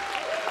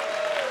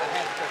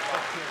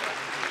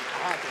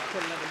 I had to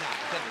put another knot.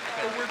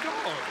 Oh, we're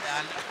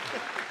gone.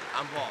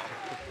 I'm wrong.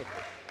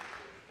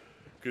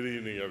 Good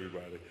evening,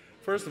 everybody.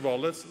 First of all,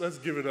 let's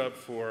give it up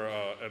for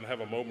and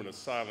have a moment of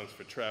silence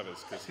for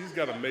Travis, because he's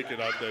got to make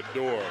it out that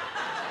door.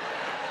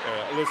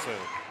 Listen,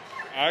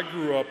 I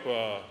grew up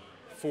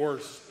four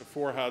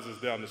houses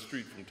down the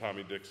street from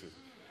Tommy Dixon,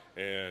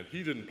 and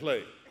he didn't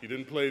play. He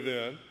didn't play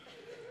then.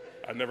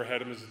 I never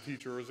had him as a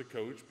teacher or as a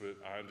coach, but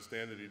I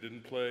understand that he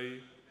didn't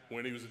play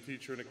when he was a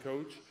teacher and a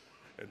coach,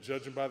 and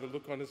judging by the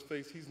look on his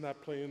face, he's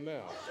not playing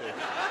now. So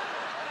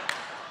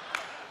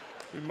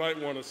we might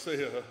want to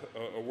say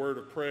a word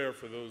of prayer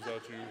for those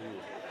out there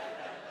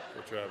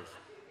for Travis.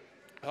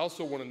 I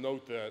also want to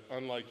note that,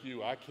 unlike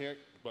you, I can't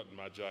button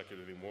my jacket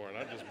anymore, and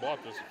I just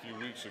bought this a few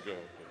weeks ago.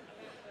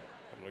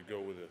 I'm going to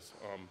go with this.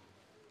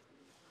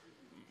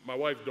 My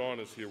wife,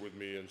 Dawn, is here with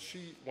me, and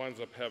she winds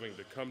up having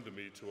to come to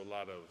me to a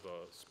lot of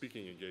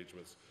speaking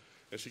engagements,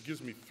 and she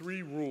gives me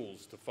 3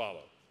 rules to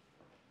follow.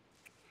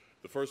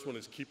 The first one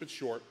is keep it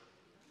short.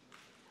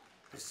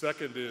 The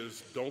second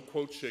is don't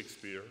quote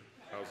Shakespeare.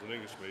 I was an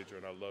English major,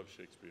 and I love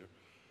Shakespeare.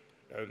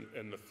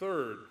 And the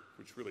third,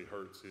 which really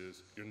hurts,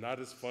 is you're not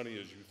as funny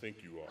as you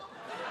think you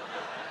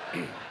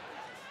are.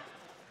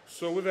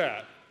 So with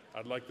that,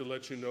 I'd like to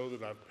let you know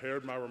that I've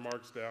pared my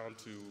remarks down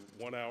to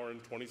 1 hour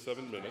and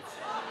 27 minutes.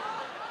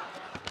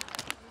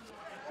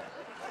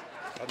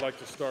 I'd like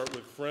to start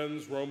with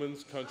friends,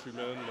 Romans,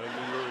 countrymen, lend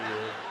me your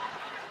ear.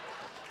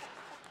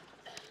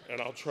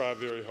 And I'll try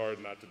very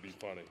hard not to be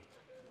funny.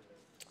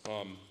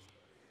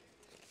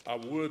 I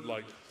would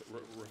like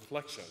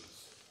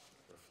reflections.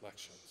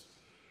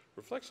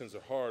 Reflections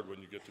are hard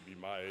when you get to be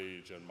my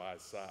age and my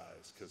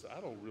size, because I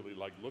don't really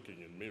like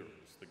looking in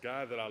mirrors. The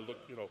guy that I look,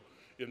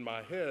 in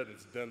my head,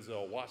 it's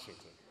Denzel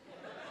Washington.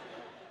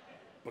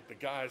 But the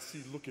guy I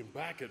see looking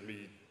back at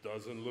me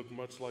doesn't look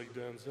much like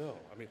Denzel.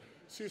 I mean,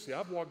 seriously,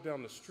 I've walked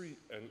down the street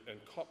and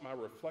caught my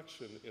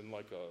reflection in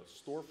like a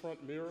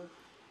storefront mirror,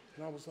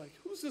 and I was like,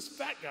 who's this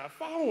fat guy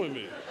following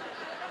me?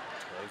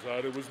 Turns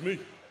out it was me.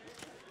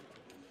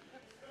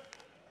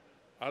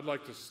 I'd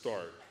like to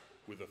start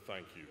with a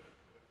thank you.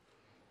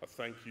 A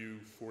thank you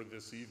for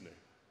this evening.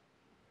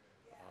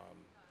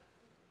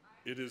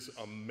 It is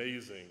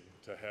amazing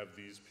to have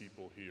these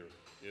people here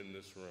in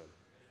this room.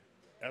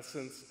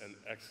 Essence and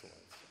excellence.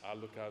 I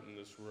look out in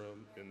this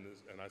room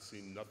and I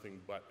see nothing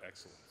but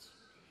excellence.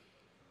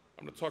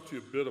 I'm going to talk to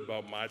you a bit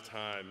about my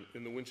time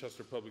in the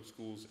Winchester Public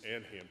Schools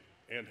and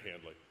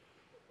Handley.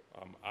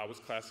 I was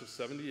class of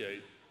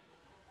 78,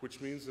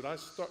 which means that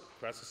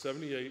class of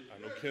 78, I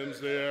know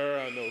Kim's there,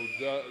 I know,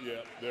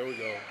 yeah, there we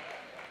go.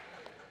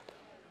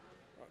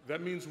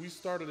 That means we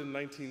started in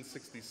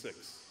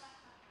 1966.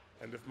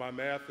 And if my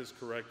math is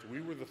correct,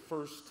 we were the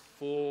first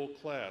full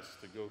class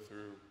to go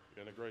through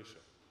integration.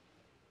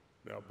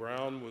 Now,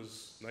 Brown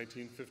was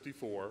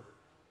 1954,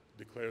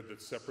 declared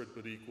that separate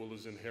but equal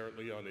is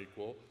inherently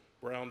unequal.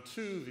 Brown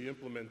 2, the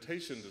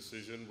implementation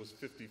decision, was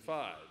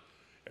 55,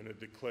 and it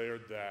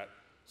declared that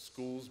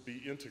schools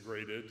be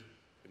integrated,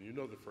 and you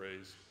know the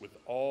phrase, with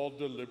all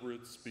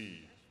deliberate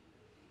speed.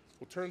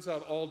 Well, turns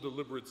out all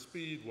deliberate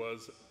speed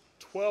was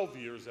 12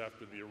 years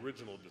after the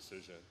original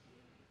decision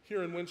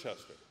here in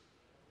Winchester.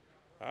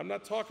 I'm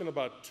not talking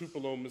about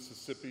Tupelo,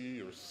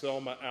 Mississippi, or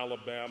Selma,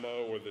 Alabama,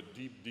 or the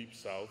deep, deep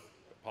South.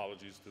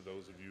 Apologies to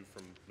those of you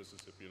from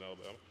Mississippi and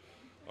Alabama.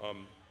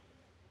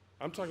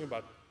 I'm talking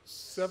about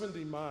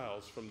 70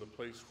 miles from the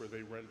place where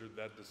they rendered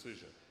that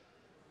decision.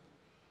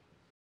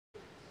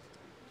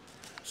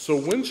 So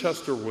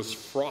Winchester was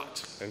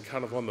fraught and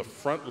kind of on the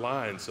front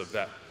lines of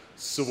that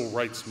civil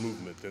rights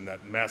movement and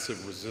that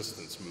massive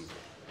resistance movement.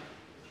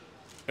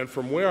 And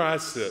from where I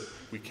sit,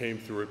 we came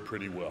through it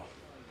pretty well.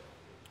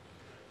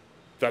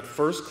 That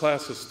first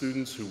class of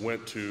students who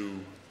went to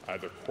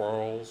either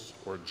Quarles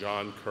or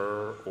John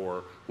Kerr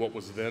or what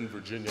was then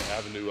Virginia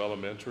Avenue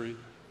Elementary,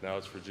 now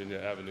it's Virginia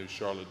Avenue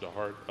Charlotte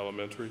DeHart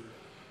Elementary,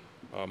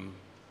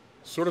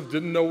 sort of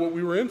didn't know what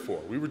we were in for.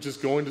 We were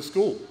just going to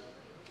school.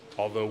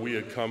 Although we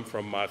had come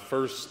from my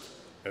first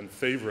and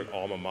favorite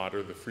alma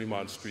mater, the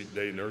Fremont Street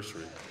Day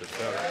Nursery, that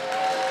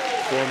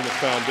formed the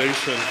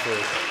foundation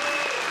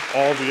for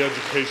all the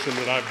education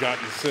that I've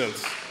gotten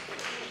since.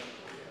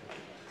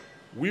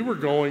 We were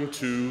going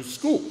to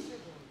school.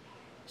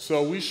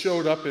 So we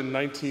showed up in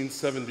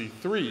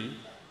 1973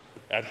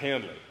 at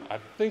Handley. I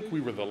think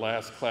we were the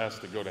last class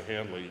to go to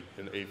Handley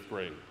in 8th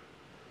grade.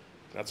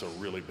 That's a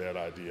really bad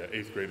idea.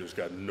 8th graders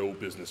got no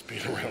business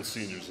being around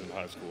seniors in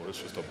high school.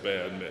 It's just a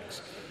bad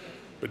mix.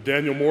 But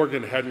Daniel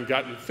Morgan hadn't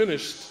gotten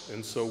finished,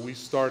 and so we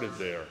started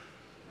there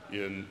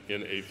in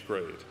 8th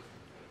grade.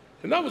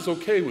 And that was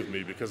okay with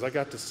me because I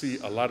got to see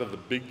a lot of the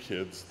big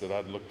kids that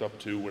I'd looked up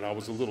to when I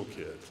was a little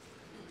kid,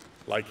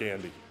 like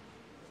Andy,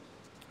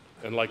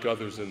 and like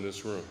others in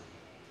this room.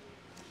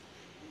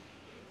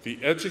 The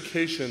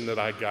education that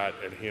I got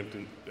at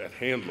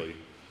Handley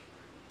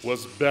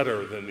was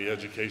better than the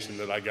education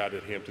that I got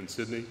at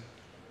Hampton-Sydney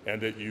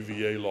and at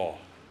UVA Law,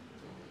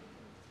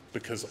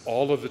 because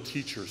all of the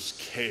teachers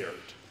cared.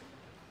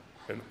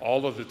 And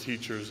all of the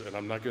teachers, and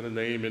I'm not going to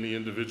name any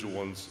individual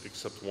ones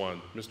except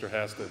one, Mr.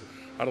 Haston,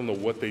 I don't know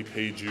what they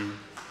paid you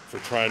for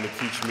trying to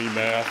teach me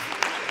math,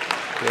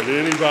 but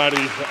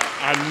anybody,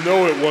 I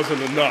know it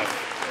wasn't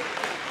enough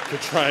to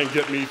try and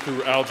get me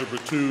through Algebra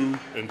 2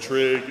 and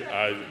Trig.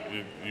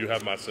 You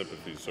have my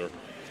sympathy, sir.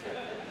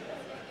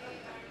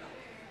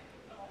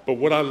 But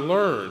what I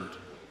learned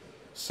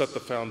set the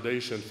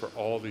foundation for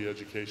all the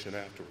education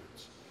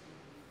afterwards.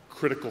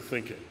 Critical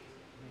thinking,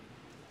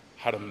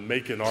 how to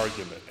make an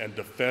argument and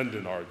defend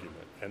an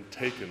argument and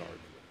take an argument.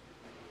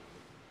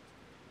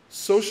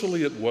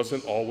 Socially, it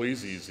wasn't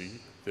always easy.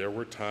 There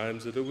were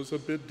times that it was a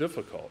bit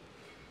difficult.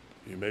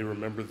 You may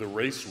remember the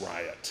race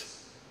riot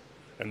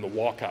and the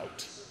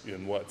walkout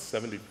in what,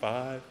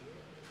 75?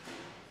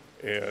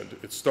 And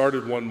it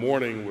started one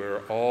morning where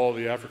all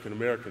the African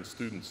American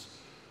students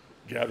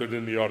gathered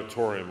in the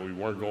auditorium. We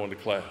weren't going to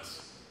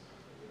class.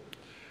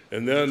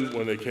 And then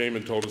when they came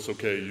and told us,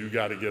 okay, you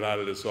got to get out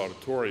of this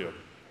auditorium,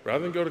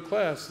 rather than go to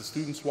class, the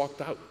students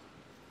walked out,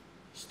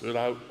 stood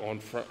out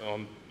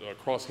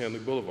across Handley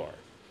Boulevard.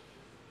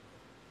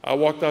 I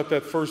walked out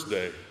that first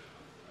day,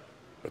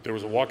 but there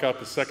was a walkout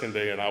the second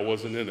day and I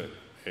wasn't in it.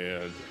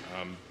 And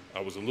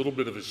I was a little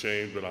bit of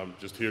ashamed, but I'm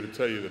just here to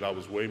tell you that I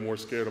was way more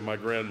scared of my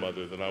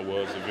grandmother than I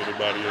was of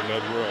anybody in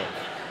that room.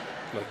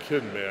 I'm not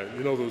kidding, man.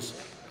 You know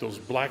those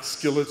black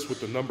skillets with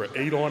the number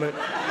 8 on it?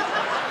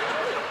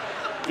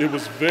 It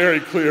was very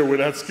clear where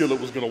that skillet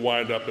was going to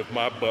wind up if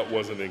my butt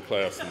wasn't in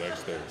class the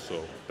next day,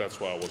 so that's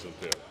why I wasn't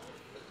there.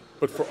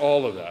 But for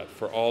all of that,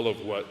 for all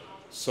of what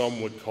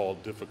some would call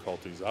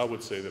difficulties, I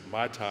would say that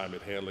my time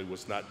at Handley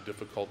was not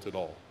difficult at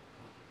all.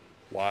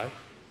 Why?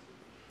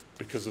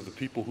 Because of the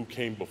people who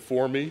came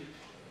before me,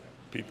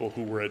 people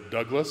who were at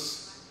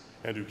Douglas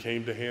and who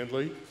came to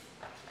Handley,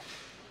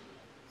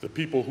 the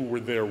people who were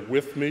there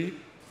with me,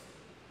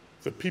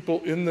 the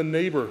people in the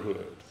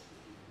neighborhood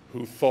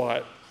who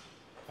thought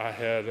I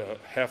had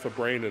half a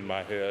brain in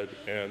my head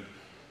and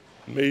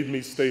made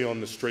me stay on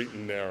the straight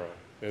and narrow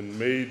and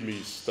made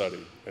me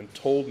study and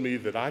told me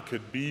that I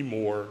could be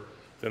more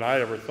than I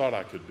ever thought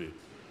I could be.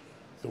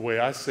 The way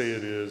I say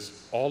it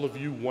is, all of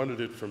you wanted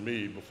it for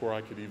me before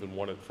I could even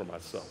want it for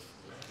myself.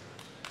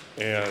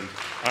 And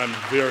I'm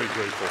very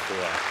grateful for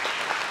that.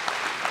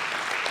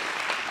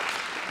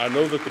 I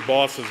know that the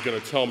boss is going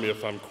to tell me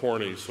if I'm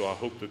corny, so I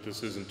hope that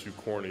this isn't too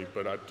corny,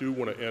 but I do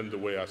want to end the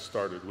way I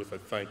started, with a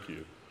thank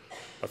you.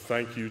 A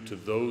thank you to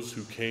those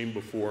who came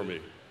before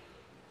me,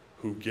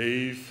 who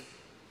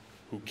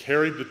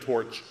carried the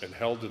torch and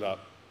held it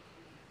up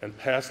and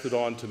passed it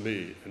on to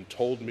me and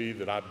told me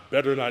that I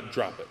better not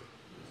drop it.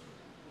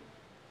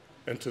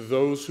 And to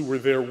those who were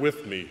there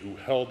with me, who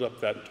held up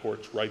that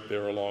torch right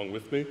there along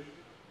with me,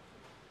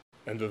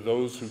 and to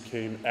those who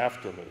came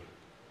after me,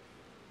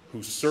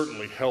 who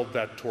certainly held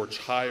that torch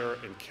higher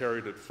and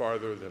carried it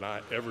farther than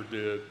I ever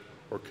did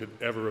or could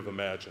ever have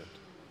imagined.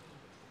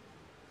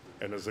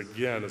 And as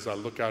I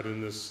look out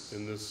in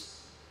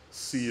this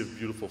sea of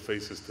beautiful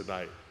faces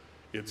tonight,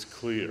 it's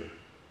clear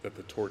that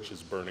the torch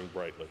is burning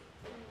brightly.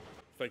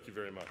 Thank you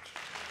very much.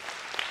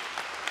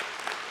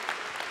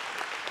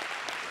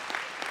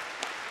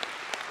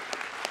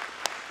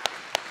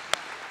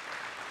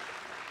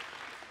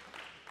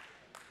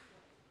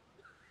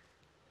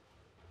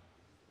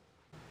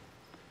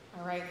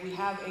 All right, we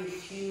have a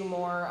few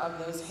more of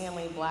those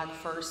Handley Black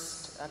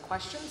First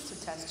questions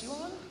to test you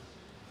on,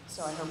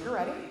 so I hope you're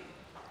ready.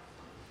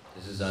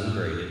 This is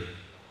ungraded.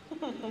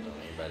 Don't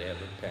anybody have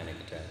a panic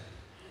attack.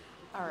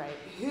 All right,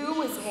 who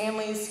was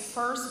Handley's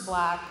first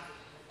Black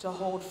to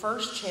hold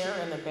first chair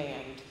in the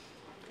band?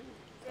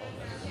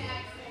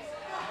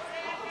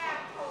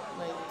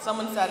 Wait,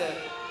 someone said it.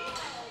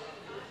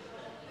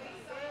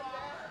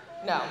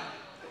 No.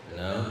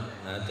 No,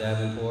 not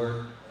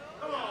Davenport.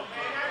 Come on,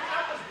 man,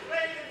 I was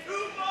playing the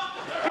tuba.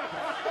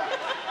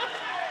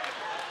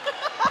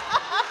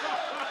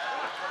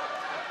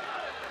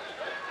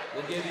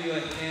 We'll give you a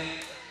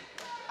hint.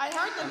 I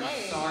heard the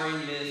name. Sorry,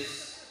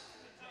 Miss.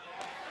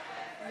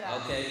 Yeah.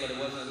 Okay, but it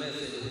wasn't a miss.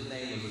 His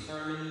name was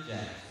Herman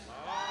Jackson.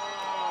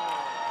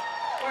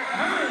 Wait,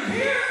 Herman's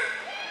here?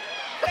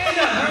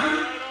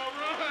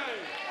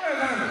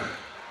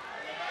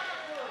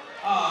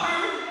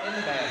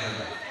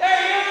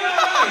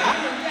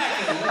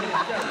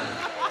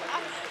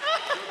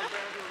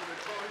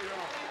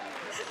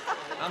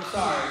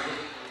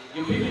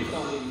 Your people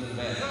don't leave in the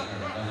bathroom.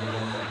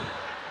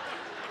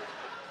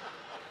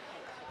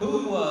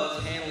 Who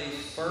was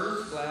Handley's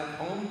first black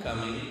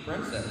homecoming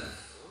princess?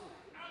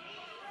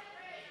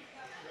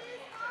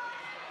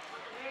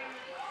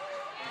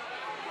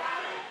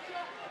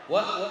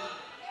 What?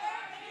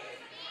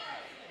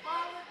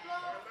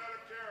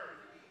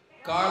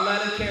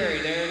 Carletta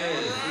Carey, there it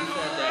is. Who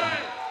said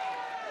that?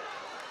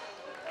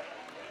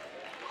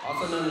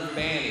 Also known as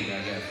Banning,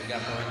 I guess. We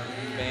got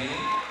parentheses,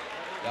 Banning.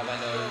 Y'all might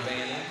know who's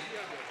Banning.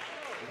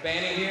 Is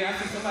Banning here? I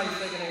see somebody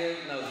sticking here.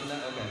 No, it's not.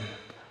 Okay.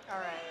 All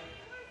right.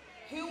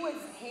 Who was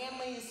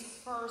Handley's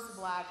first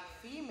black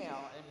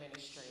female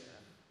administrator?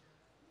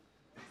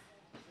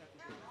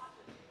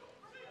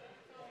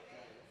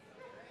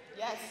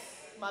 Yes,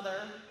 mother.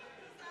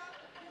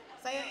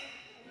 Say it.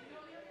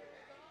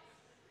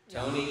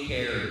 Tony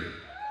Carey.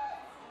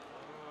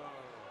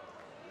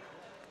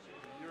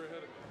 You're ahead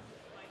of me.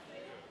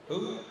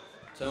 Who?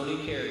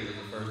 Tony Carey was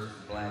the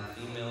first black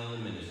female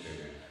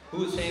administrator. Who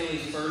was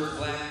Handley's first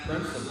black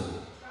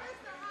principal?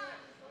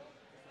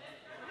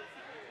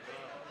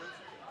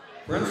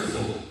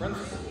 Principal.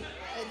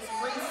 It's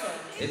recent.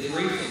 It's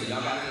recent.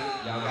 Y'all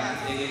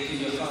got to dig into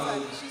your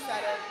phone. She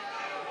said it.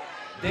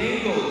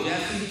 Dingle,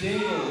 Jesse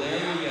Dingle.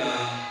 There we go.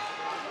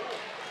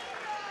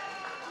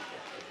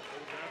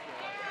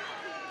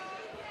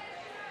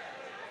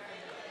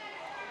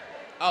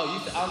 Oh, you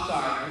said, I'm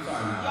sorry,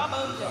 Miles. Y'all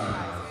both did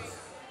Miles. prizes.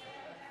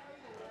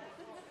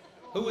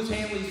 Who was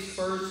Handley's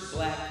first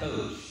black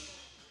coach?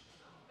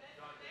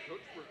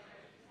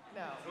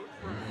 No.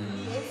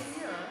 He is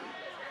here.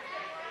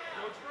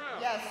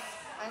 Yes,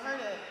 I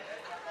heard it.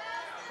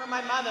 From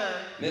my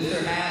mother.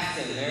 Mr.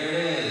 Haston, there it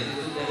is.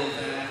 Mr. Dennis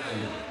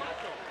Haston.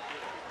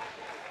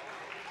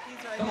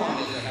 He's right Come there. on,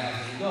 Mr.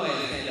 Haston. Go ahead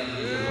and stand up and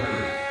do your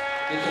praise.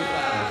 Get your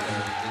flowers, sir.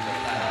 Get your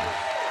flowers.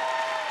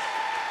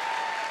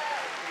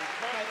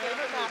 My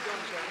favorite math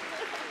teacher.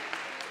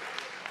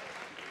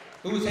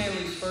 Who was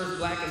Handley's first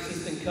black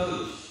assistant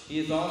coach? He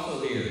is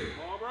also here.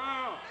 Paul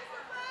Brown.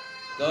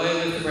 Go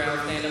ahead, Mr. Brown.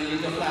 Stand up and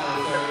get your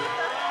flowers, sir.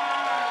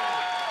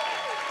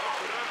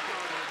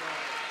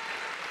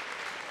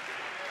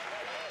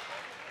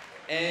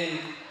 And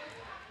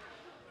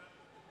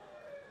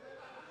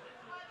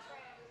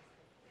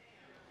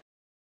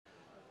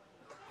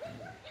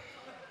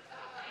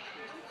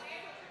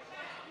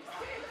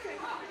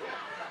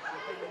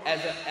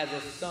as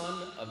a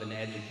son of an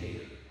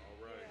educator,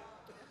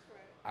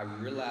 I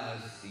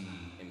realize the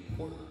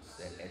importance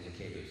that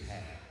educators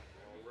have.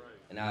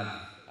 And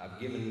I've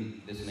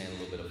given this man a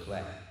little bit of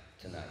flack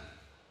tonight.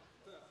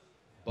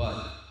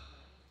 But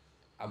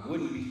I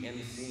wouldn't be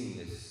emceeing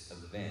this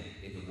event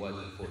if it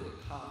wasn't for the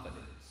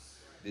confidence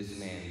this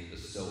man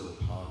bestowed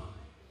upon me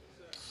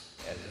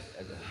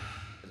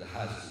as a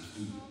high school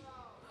student.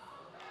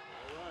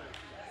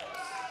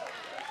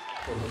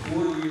 For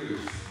 4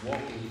 years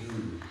walking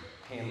through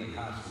Handley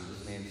High School,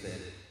 this man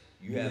said,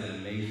 "You have an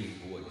amazing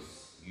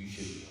voice. You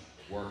should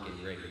work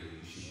in radio.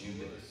 You should do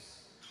this."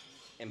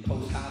 And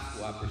post-high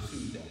school, I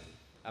pursued that.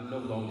 I'm no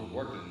longer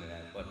working in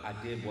that, but I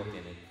did work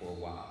in it for a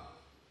while.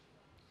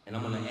 And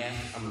I'm gonna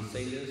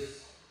say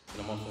this,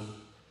 and I'm also,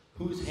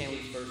 who's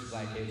Handley's first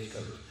black head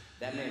coach?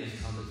 That man is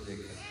Thomas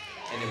Dixon.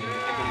 And if it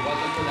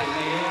wasn't for that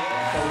man,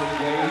 in so many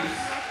ways,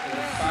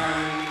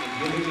 inspiring me and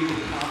giving me the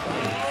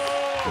confidence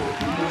to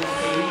be on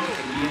stage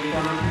and be in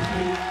front of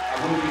people, I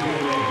wouldn't be here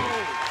today.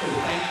 So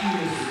thank you,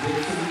 Mr.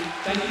 Dixon.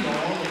 Thank you to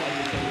all the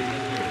educators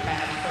in here,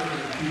 past,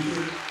 present, and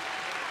future.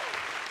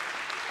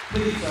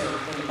 Please, sir,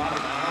 from the bottom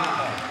of my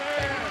heart,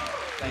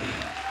 thank you.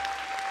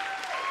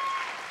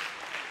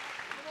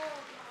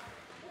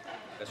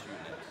 That's you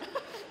next.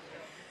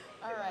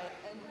 All right,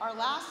 and our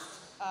last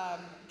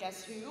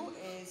guess who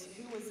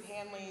was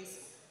Handley's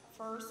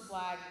first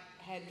black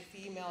head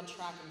female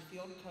track and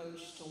field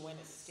coach to win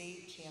a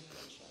state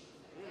championship?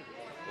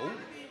 Oh.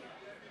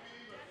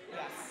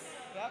 Yes.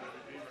 Yep.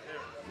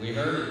 We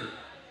heard it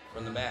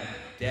from the back.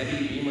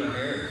 Debbie Beamer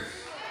Harris.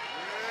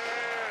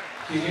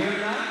 Do you hear it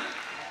now?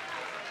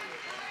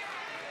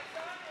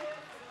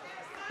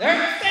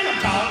 There, stand up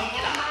tall.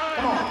 Get up.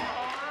 Come on.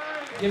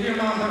 Give your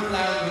mom her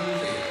flowers when you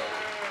see it.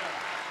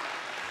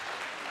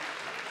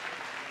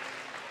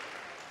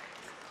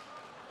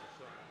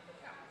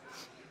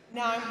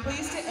 Now I'm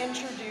pleased to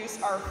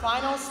introduce our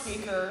final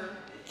speaker,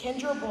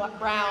 Kendra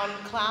Brown,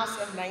 class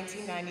of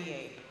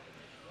 1998.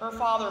 Her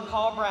father,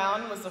 Paul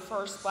Brown, was the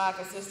first black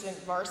assistant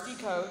varsity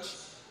coach,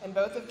 and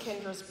both of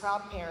Kendra's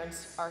proud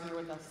parents are here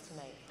with us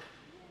tonight.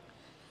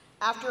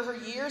 After her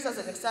years as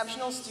an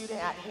exceptional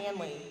student at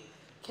Handley,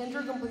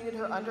 Kendra completed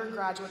her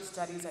undergraduate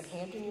studies at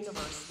Hampton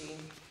University,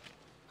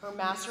 her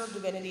Master of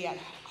Divinity at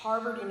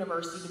Harvard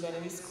University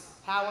Divinity School,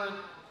 Howard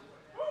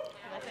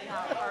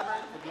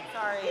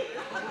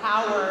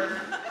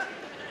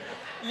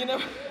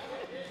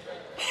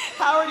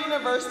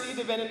University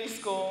Divinity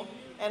School,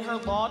 and her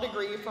law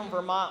degree from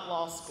Vermont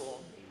Law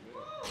School.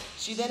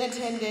 She then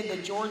attended the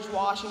George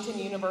Washington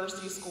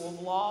University School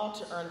of Law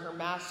to earn her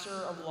Master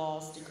of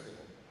Laws degree.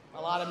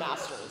 A lot of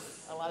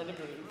masters, a lot of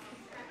degrees.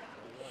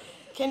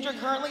 Kendra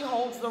currently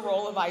holds the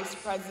role of Vice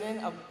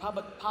President of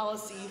Public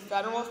Policy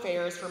Federal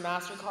Affairs for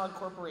MasterCard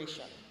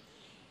Corporation.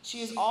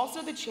 She is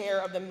also the chair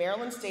of the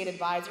Maryland State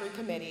Advisory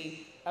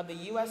Committee of the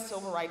U.S.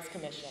 Civil Rights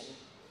Commission.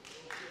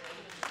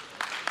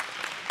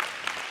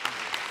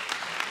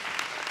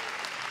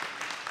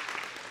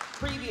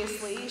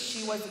 Previously,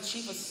 she was the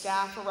Chief of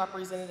Staff for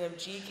Representative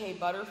G.K.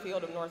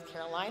 Butterfield of North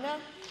Carolina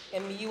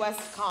in the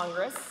U.S.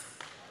 Congress,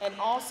 and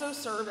also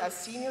served as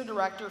Senior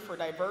Director for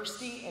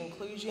Diversity,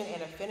 Inclusion,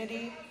 and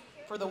Affinity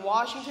for the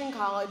Washington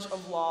College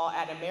of Law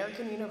at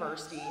American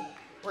University,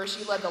 where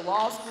she led the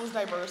law school's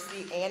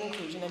diversity and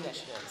inclusion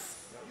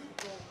initiatives.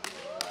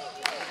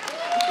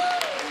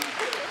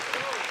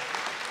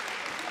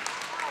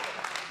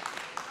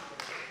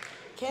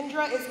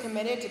 Kendra is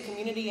committed to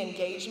community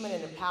engagement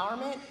and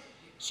empowerment.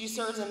 She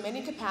serves in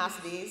many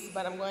capacities,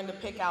 but I'm going to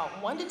pick out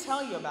one to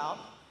tell you about.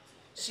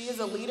 She is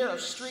a leader of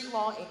Street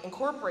Law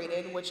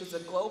Incorporated, which is a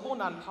global,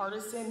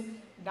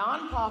 nonpartisan,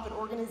 nonprofit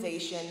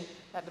organization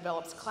that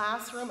develops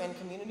classroom and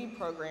community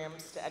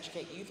programs to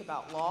educate youth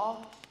about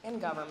law and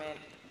government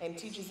and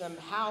teaches them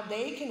how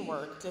they can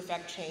work to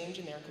affect change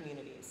in their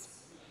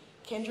communities.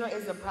 Kendra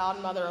is a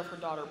proud mother of her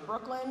daughter,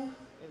 Brooklyn.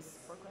 Is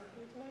Brooklyn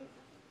here tonight?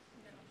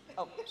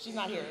 No. Oh, she's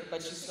not here,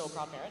 but she's still a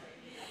proud parent.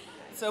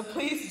 So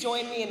please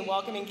join me in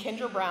welcoming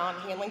Kendra Brown,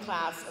 Handling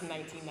Class of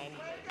 1998.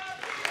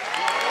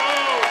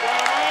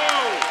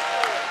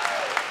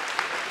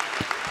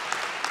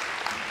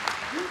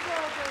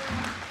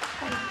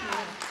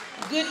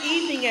 Good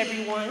evening,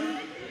 everyone.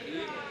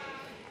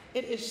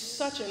 It is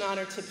such an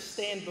honor to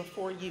stand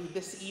before you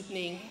this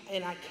evening,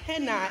 and I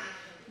cannot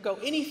go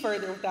any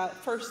further without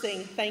first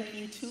saying thank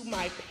you to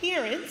my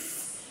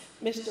parents,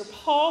 Mr.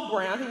 Paul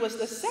Brown, who was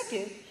the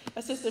second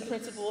assistant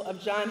principal of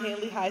John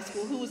Handley High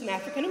School, who was an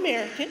African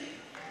American.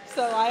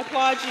 So I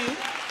applaud you.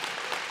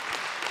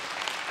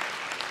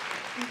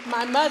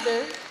 My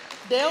mother,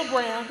 Dale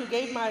Brown, who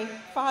gave my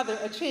father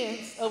a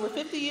chance over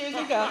 50 years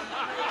ago.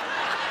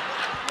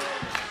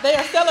 They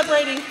are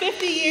celebrating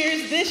 50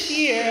 years this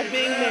year of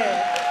being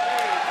married.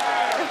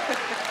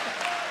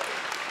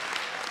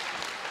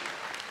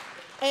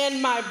 And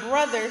my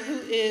brother, who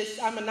is,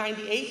 I'm a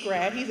 98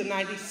 grad, he's a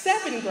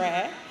 97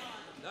 grad.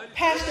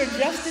 Pastor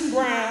Justin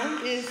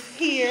Brown is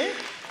here.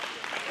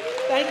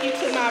 Thank you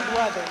to my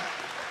brother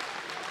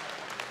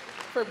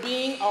for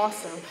being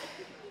awesome.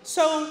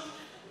 So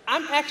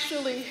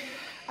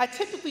I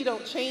typically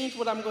don't change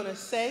what I'm gonna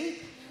say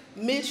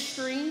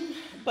midstream,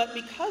 but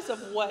because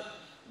of what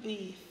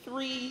the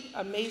three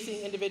amazing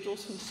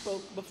individuals who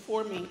spoke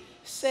before me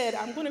said,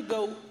 I'm gonna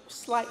go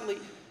slightly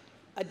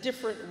a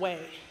different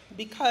way,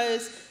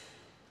 because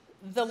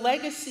the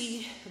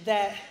legacy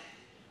that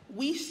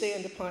we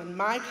stand upon,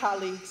 my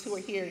colleagues who are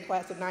here in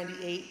class of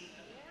 98,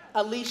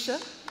 Alicia,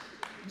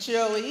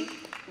 Joey,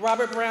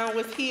 Robert Brown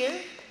was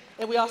here,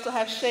 and we also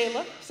have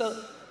Shayla.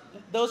 So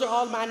those are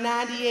all my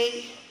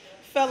 98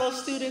 fellow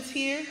students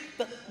here.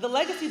 The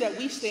legacy that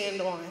we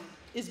stand on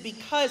is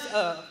because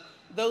of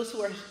those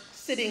who are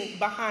sitting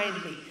behind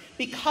me,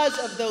 because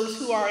of those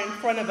who are in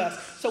front of us.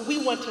 So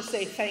we want to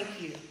say thank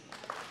you.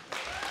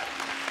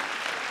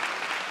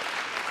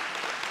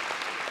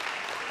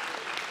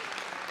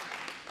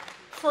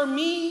 For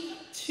me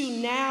to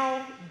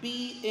now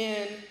be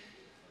in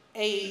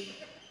a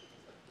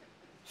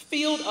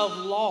field of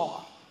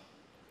law,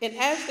 and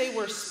as they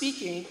were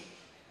speaking,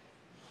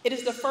 it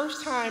is the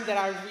first time that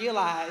I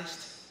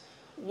realized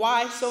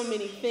why so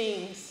many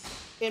things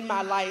in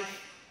my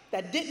life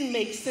that didn't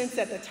make sense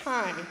at the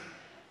time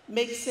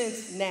make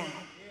sense now.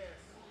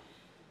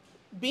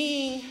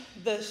 Being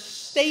the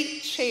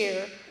state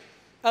chair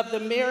of the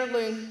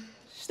Maryland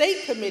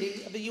State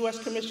Committee of the U.S.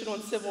 Commission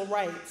on Civil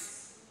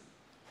Rights,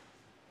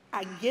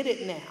 I get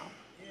it now,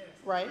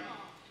 right?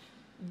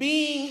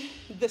 Being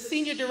the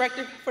Senior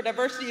Director for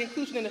Diversity,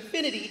 Inclusion, and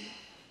Affinity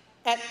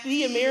at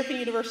the American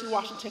University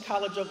Washington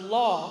College of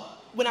Law,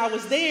 when I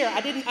was there,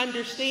 I didn't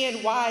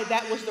understand why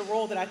that was the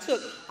role that I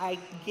took. I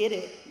get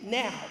it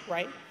now,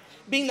 right?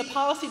 Being the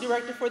Policy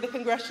Director for the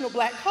Congressional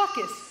Black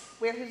Caucus,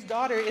 where his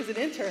daughter is an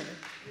intern,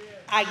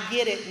 I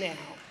get it now.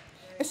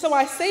 And so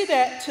I say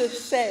that to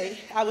say,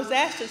 I was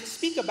asked to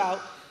speak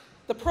about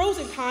the pros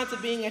and cons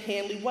of being at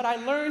Handley, what I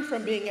learned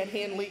from being at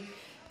Handley,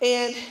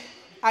 and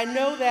I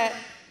know that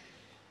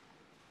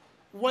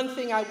one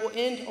thing I will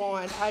end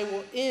on, I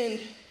will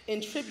end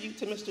in tribute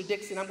to Mr.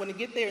 Dixon. I'm going to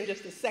get there in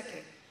just a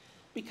second,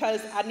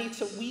 because I need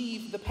to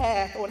weave the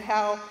path on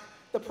how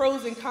the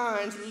pros and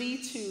cons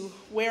lead to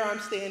where I'm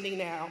standing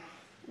now,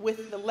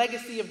 with the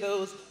legacy of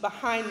those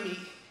behind me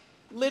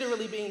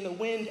literally being the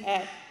wind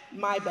at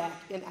my back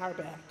and our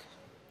back.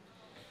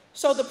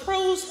 So the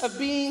pros of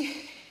being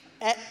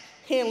at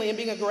Handley and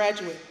being a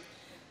graduate.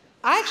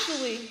 I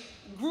actually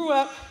grew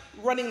up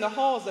running the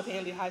halls of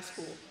Handley High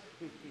School.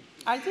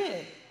 I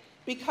did,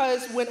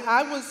 because when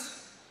I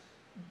was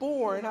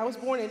born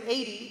in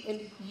 80,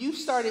 and you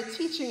started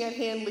teaching at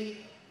Handley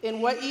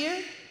in what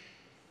year?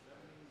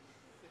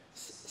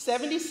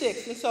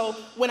 76. And so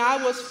when I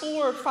was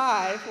 4 or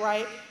 5,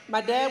 right, my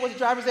dad was a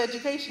driver's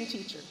education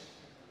teacher.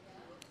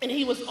 And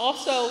he was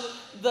also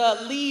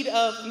the lead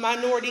of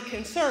Minority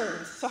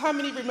Concerns. So how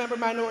many remember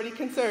Minority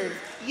Concerns?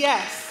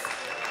 Yes,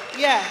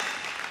 yes.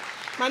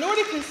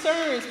 Minority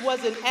Concerns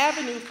was an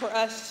avenue for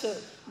us to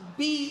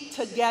be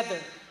together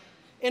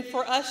and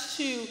for us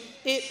to,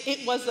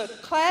 it was a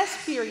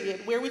class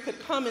period where we could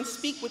come and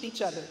speak with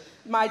each other.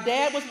 My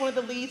dad was one of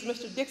the leads,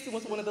 Mr. Dixon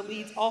was one of the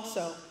leads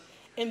also.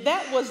 And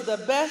that was the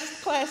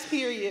best class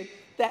period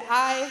that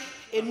I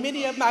and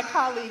many of my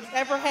colleagues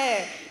ever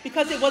had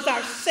because it was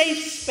our safe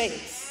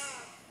space.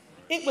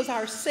 It was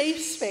our safe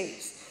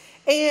space.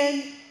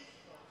 And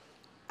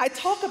I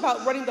talk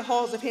about running the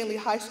halls of Handley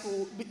High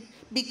School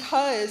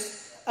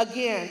because,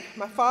 again,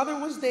 my father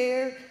was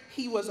there.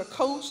 He was a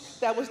coach.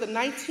 That was the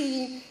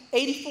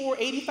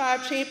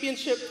 1984-85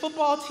 championship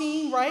football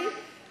team, right?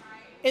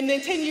 And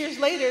then 10 years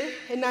later,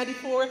 in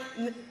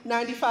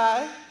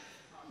 94-95,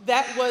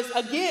 that was,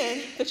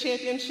 again, the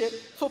championship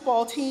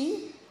football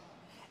team.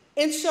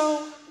 And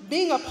so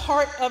being a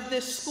part of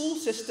this school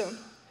system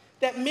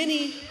that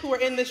many who are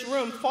in this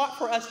room fought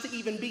for us to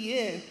even be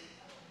in,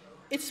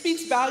 it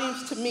speaks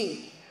volumes to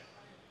me.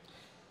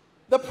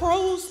 The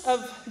pros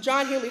of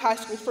John Handley High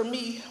School for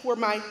me were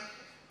my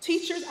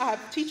teachers. I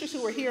have teachers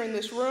who are here in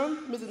this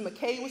room. Mrs.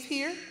 McKay was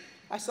here.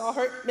 I saw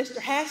her. Mr.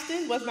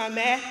 Haston was my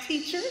math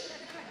teacher.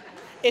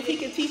 If he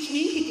can teach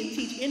me, he can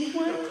teach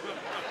anyone.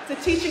 It's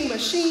a teaching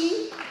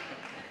machine.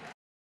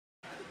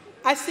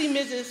 I see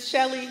Mrs.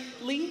 Shelley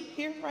Lee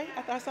here, right?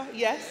 I thought I saw her.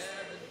 Yes.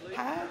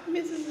 Hi,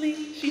 Mrs.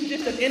 Lee. She's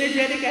just as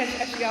energetic as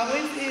she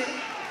always is.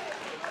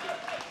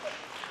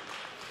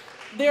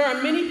 There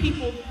are many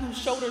people whose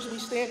shoulders we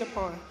stand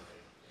upon.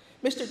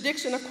 Mr.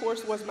 Dixon, of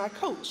course, was my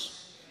coach.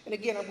 And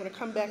again, I'm going to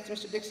come back to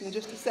Mr. Dixon in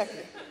just a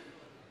second.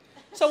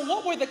 So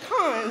what were the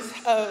cons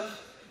of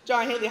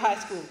John Handley High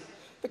School?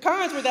 The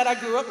cons were that I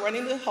grew up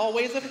running the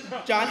hallways of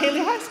John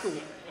Handley High School.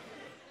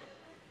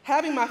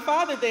 Having my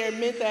father there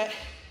meant that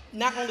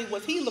not only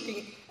was he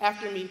looking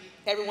after me,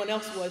 everyone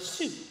else was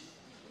too.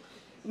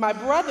 My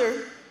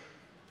brother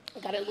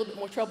got in a little bit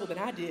more trouble than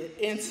I did.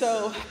 And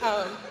so,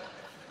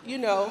 you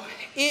know,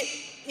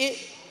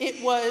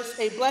 it was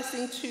a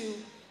blessing to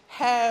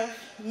have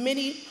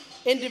many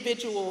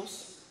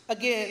individuals,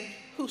 again,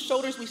 whose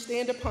shoulders we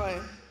stand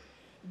upon,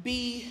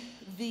 be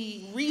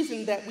the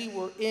reason that we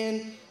were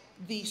in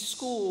the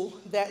school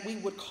that we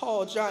would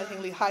call John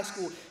Handley High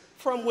School,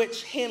 from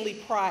which Handley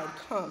pride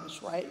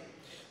comes, right?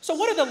 So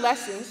what are the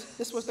lessons,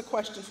 this was the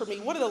question for me,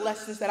 what are the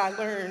lessons that I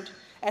learned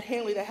at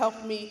Handley that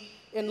helped me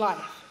in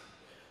life?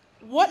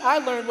 What I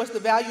learned was the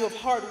value of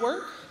hard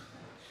work,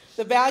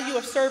 the value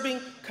of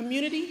serving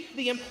community,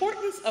 the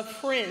importance of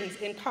friends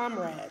and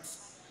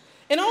comrades,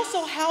 and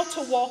also how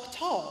to walk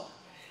tall.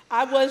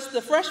 I was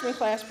the freshman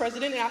class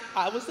president, and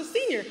I was the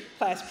senior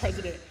class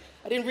president.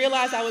 I didn't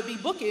realize I would be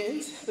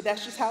bookends, but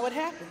that's just how it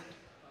happened.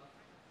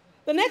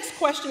 The next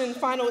question and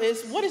final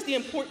is, what is the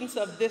importance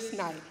of this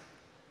night?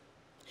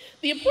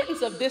 The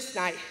importance of this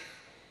night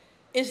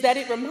is that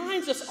it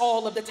reminds us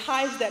all of the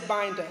ties that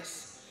bind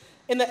us,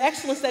 and the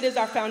excellence that is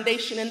our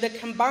foundation, and the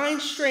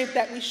combined strength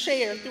that we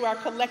share through our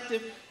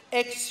collective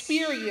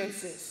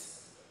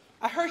experiences.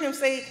 I heard him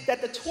say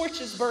that the torch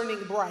is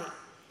burning bright,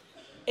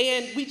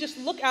 and we just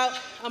look out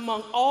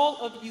among all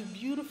of you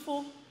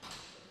beautiful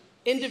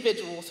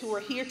individuals who are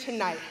here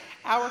tonight,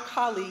 our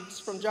colleagues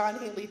from John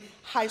Handley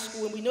High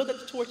School, and we know that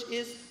the torch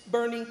is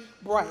burning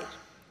bright.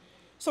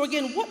 So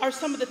again, what are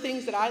some of the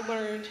things that I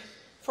learned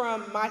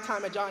from my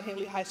time at John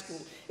Handley High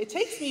School? It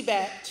takes me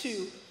back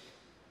to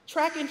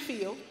track and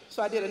field.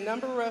 So I did a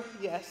number of,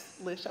 yes,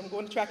 Lish, I'm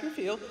going to track and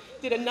field.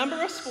 Did a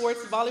number of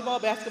sports,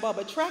 volleyball, basketball,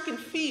 but track and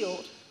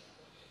field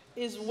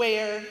is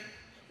where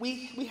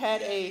we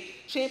had a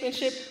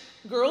championship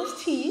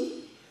girls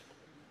team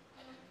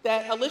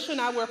that Alicia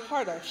and I were a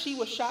part of. She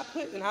was shot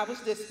put and I was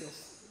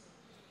discus.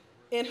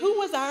 And who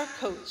was our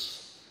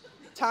coach?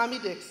 Tommy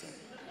Dixon.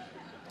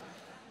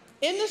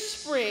 In the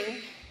spring,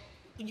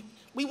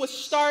 we would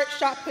start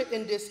shot put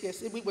and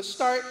discus. And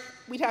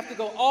we'd have to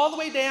go all the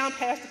way down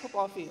past the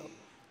football field.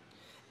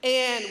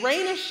 And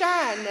rain or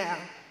shine now,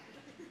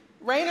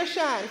 rain or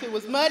shine, if it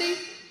was muddy,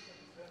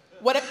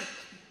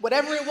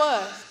 whatever it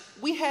was,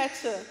 we had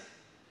to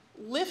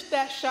lift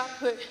that shot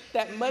put,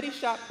 that muddy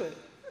shot put.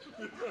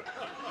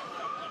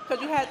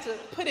 Because you had to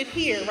put it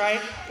here,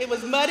 right? It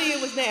was muddy,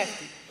 it was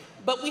nasty.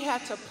 But we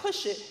had to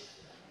push it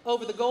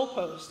over the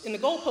goalpost, and the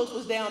goalpost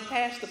was down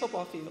past the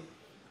football field.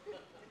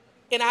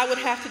 And I would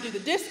have to do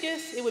the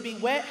discus, it would be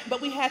wet,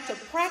 but we had to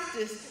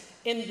practice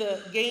in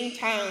the game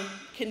time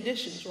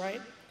conditions,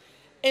 right?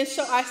 And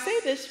so I say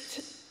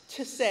this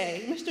to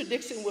say, Mr.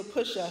 Dixon would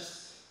push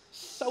us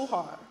so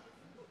hard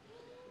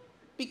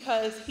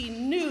because he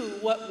knew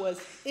what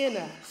was in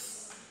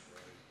us.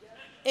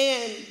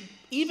 And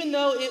even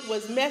though it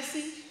was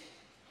messy,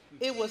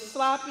 it was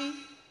sloppy,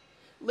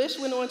 Lish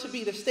went on to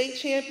be the state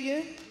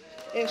champion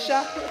in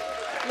shot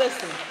put.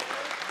 Listen,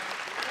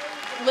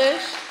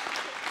 Lish,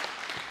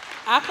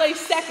 I played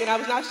second, I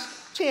was not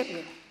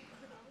champion.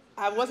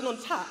 I wasn't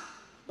on top,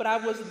 but I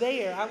was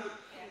there.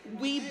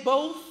 We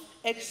both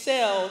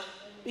excelled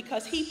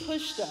because he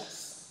pushed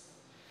us.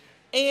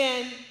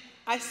 And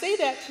I say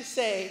that to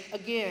say,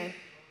 again,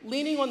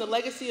 leaning on the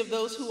legacy of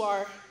those who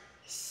are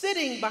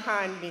sitting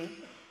behind me,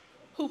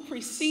 who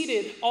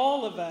preceded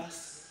all of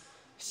us,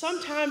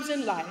 sometimes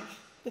in life,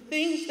 the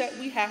things that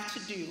we have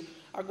to do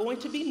are going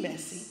to be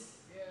messy,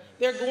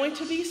 they're going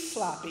to be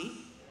sloppy,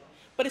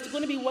 but it's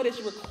going to be what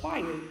is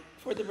required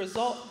for the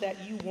result that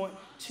you want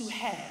to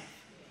have.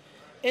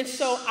 And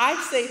so I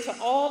say to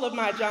all of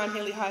my John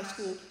Handley High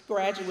School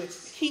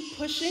graduates, keep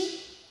pushing,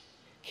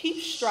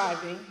 keep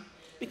striving,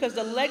 because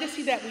the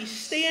legacy that we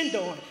stand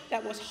on,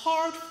 that was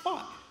hard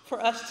fought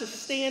for us to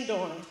stand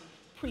on,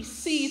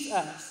 precedes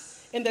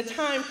us. And the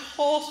time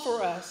calls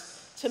for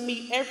us to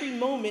meet every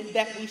moment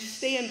that we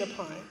stand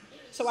upon.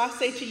 So I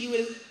say to you,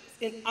 it's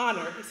an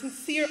honor, a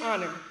sincere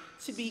honor,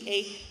 to be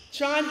a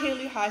John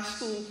Handley High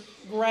School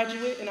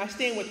graduate, and I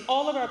stand with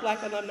all of our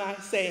Black alumni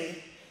saying,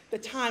 the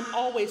time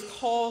always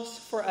calls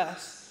for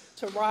us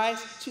to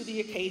rise to the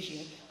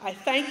occasion. I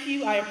thank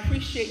you, I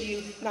appreciate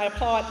you, and I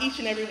applaud each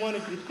and every one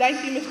of you.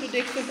 Thank you, Mr.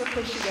 Dixon, for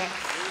pushing us.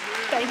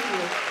 Thank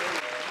you.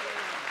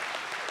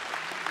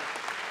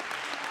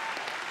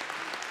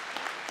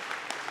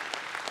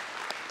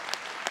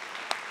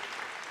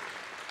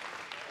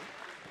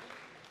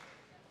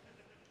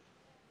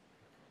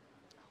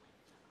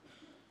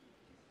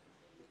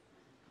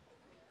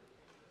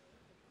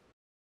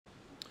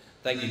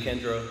 Thank you,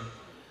 Kendra.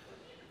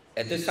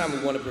 At this time, we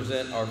want to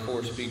present our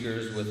 4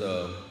 speakers with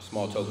a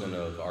small token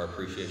of our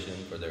appreciation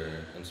for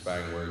their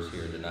inspiring words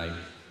here tonight.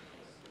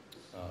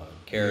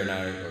 Kara and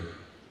I are,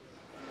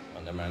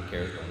 oh, never mind,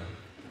 Kara's going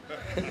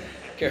to.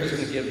 Kara's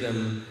going to give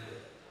them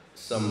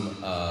some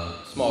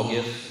small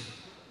gifts,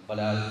 but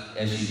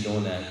as she's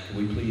doing that, can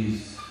we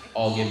please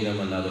all give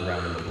them another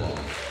round of applause?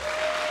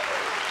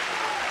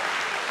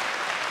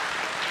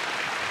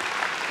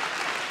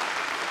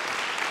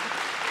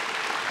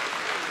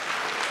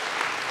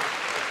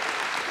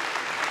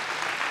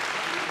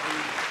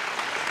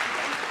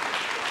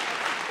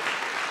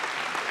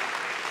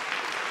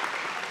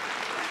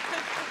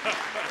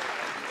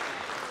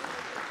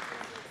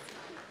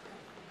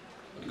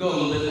 Go a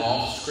little bit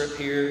off script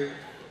here.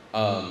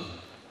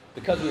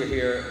 Because we're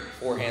here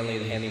for Handley,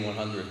 the Handley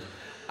 100th,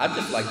 I'd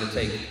just like to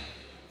take,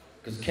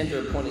 because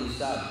Kendra pointed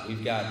this out,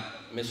 we've got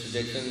Mr.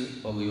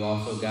 Dixon, but we've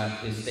also got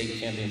his state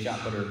champion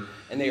shot putter,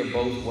 and they are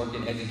both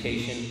working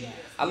education.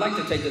 I'd like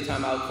to take the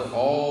time out for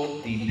all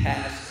the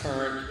past,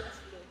 current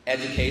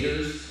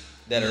educators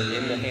that are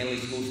in the Handley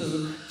school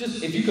system.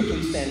 Just, if you could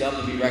please stand up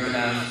and be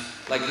recognized.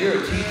 Like, you're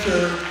a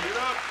teacher,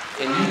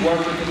 and you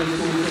worked within the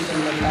school system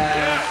in the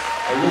past,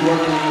 or you're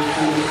working in the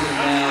school system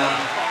now,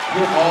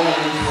 you're all an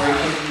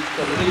inspiration,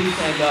 so please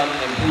stand up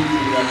and please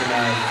be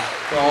recognized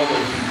for all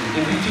those teachers.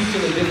 If you teach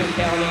in a different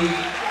county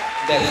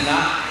that's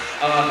not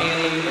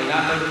Handley or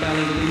not Federal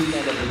County, please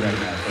stand up and be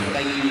recognized. So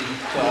thank you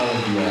to all of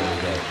you all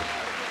as well.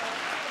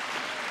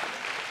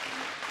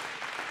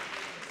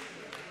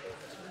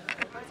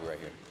 Right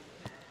here.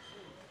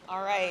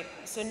 All right,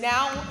 so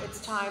now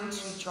it's time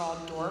to draw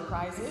door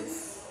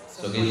prizes.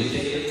 So get your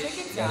tickets.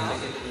 Tickets out.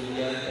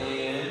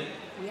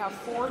 We have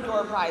 4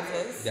 door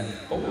prizes. Yeah,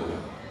 4.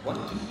 1,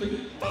 2,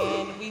 3.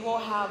 And we will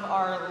have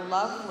our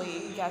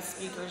lovely guest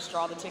speakers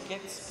draw the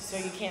tickets, so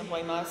you can't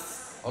blame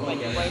us.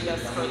 Like you blamed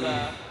us for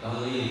the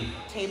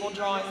table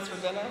drawings for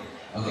dinner.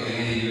 Okay,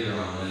 Andy, you're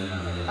drawing.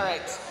 All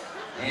right.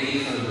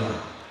 Andy's gonna draw.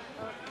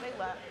 They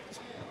left.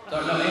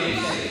 No, Andy,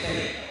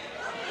 stay.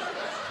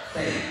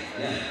 Stay,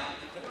 yeah.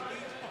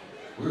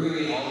 We're gonna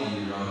get all of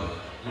you drawn.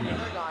 You know,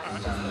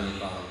 sometimes when you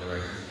follow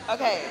directions.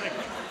 Okay.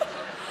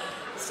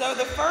 So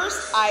the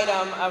first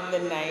item of the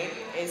night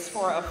is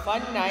for a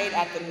fun night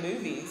at the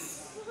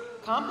movies.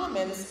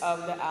 Compliments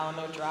of the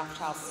Alamo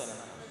Drafthouse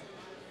Cinema.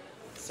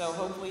 So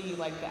hopefully you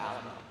like the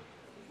Alamo.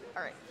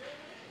 All right.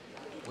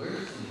 Where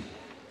is he?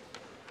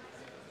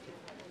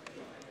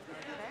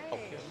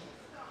 Okay.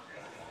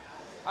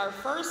 Our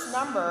first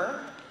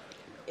number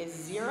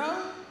is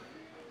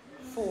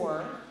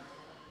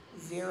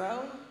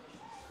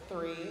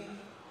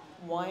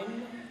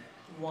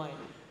 040311.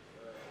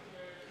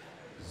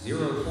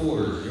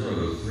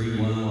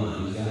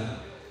 040311. Who's got it?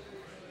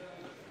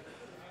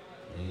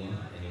 Anyone?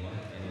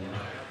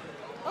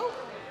 Oh.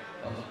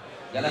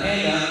 Got a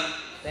hand up.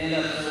 Stand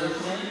up, sir. What's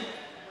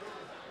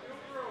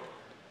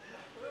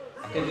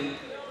your name?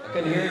 I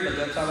couldn't hear it, but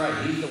that's all right.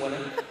 He's the winner.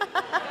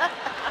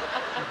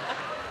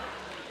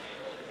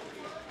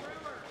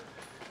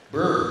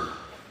 Burr.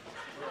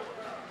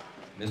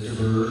 Mr.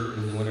 Burr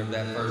is the winner of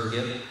that first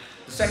gift.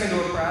 The second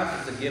door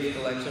prize is a gift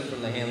collection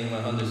from the Handley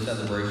 100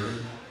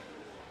 celebration.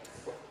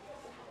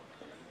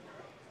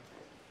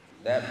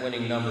 That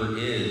winning number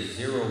is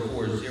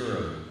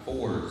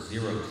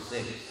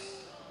 040406.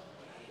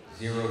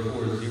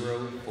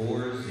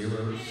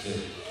 040406.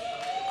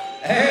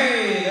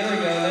 Hey, there we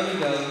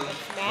go.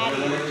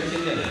 Maddie. Winner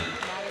chicken dinner.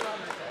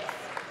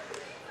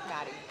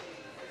 Maddie.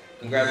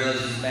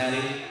 Congratulations,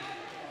 Maddie.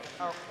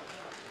 Oh.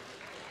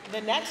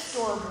 The next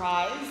door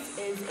prize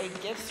is a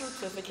gift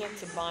certificate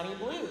to Bonnie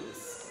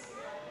Blues.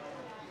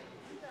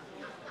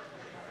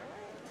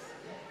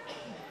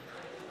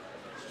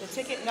 The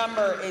ticket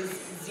number is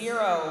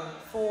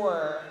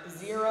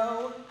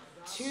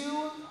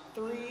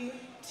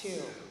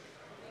 040232.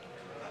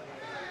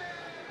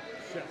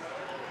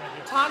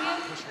 Tanya?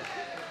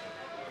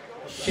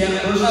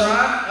 Chef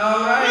Bushrod. All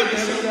right,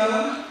 there we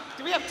go.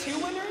 Do we have two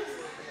winners?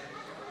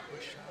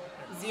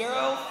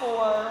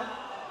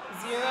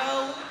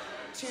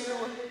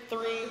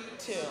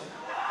 040232. Okay,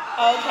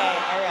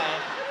 all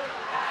right.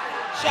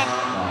 Chef.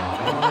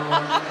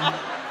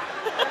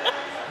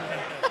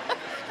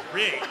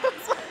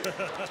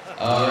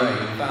 All right,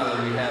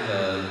 finally we have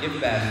a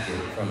gift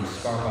basket from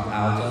Scarpa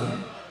Alta.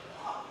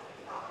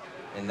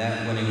 And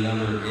that winning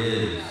number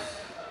is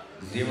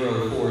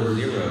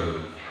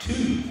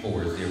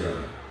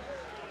 040240.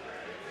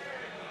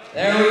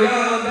 There we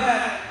go, we're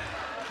back.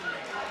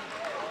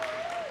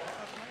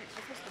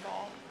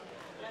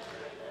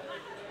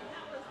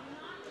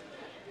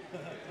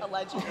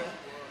 Allegedly.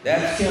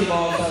 That's Kim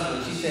Ball's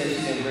husband. She said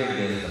she didn't bring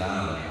this, but I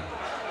don't know.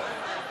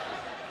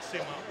 See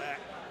him on back.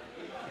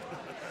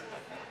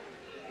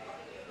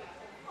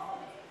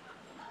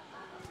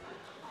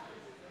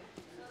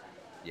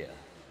 Yeah. Do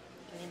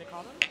you need to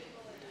call them?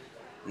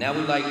 Now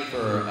we'd like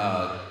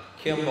for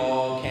Kim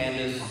Ball,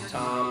 Candace,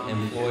 Tom,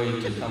 and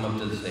Floyd to come up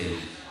to the stage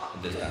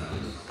at this time,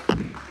 please.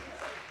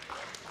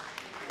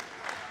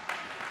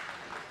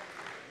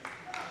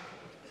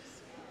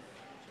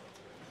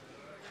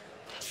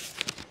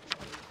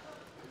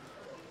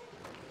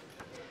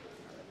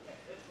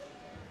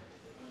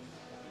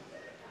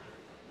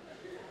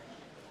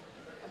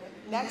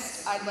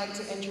 Next, I'd like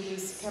to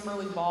introduce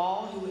Kimberly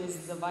Ball, who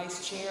is the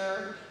Vice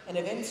Chair and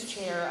Events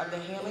Chair of the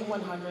Handley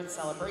 100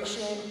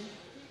 Celebration,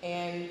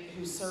 and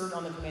who served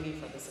on the committee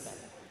for this event.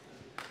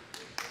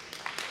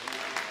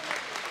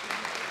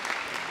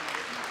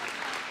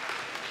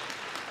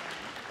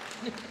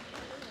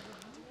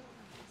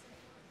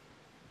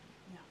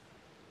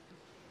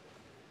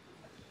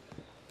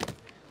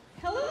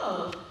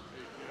 Hello.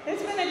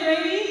 It's been a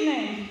great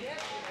evening.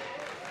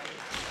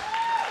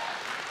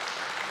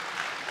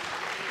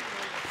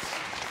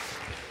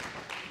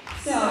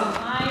 So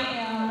I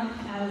am,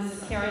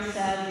 as Kara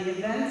said, the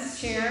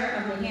events chair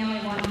of the Handley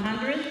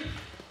 100,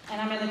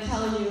 and I'm going to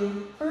tell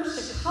you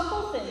first a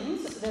couple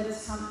things that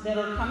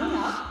are coming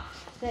up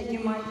that you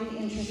might be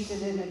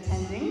interested in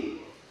attending.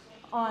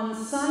 On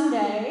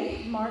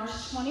Sunday, March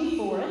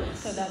 24th,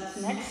 so that's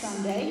next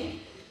Sunday,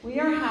 we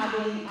are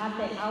having at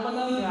the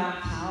Alamo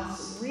Draft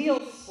House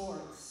Real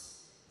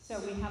Sports. So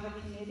we have a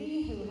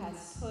committee who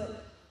has put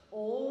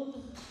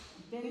old,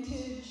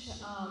 vintage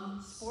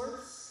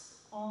sports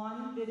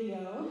on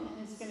video, and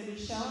it's going to be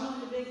shown on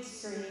the big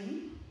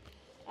screen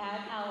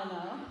at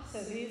Alamo.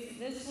 So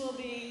this will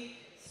be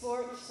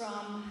sports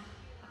from,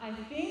 I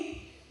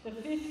think, the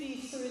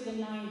 50s through the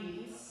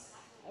 90s.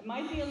 It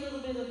might be a little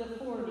bit of the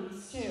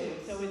 40s too.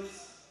 So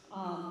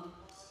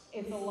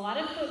it's a lot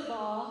of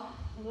football,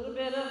 a little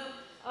bit of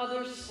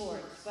other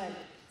sports, but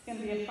it's going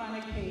to be a fun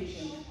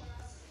occasion.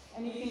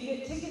 And you can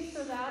get tickets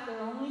for that.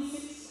 They're only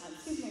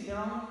they're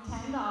only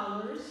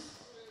 $10.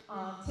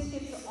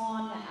 Tickets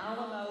on the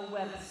Alamo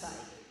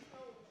website.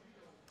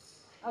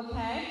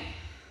 Okay?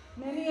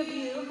 How many of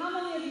you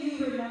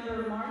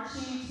remember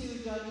marching to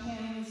Judge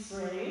Handley's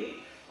grave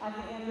at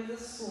the end of the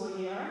school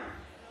year?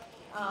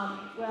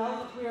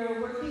 Well, we're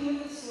working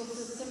with the school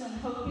system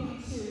and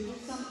hoping to do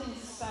something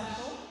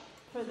special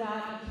for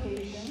that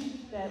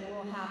occasion that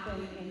will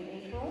happen in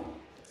April.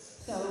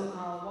 So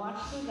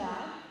watch for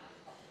that.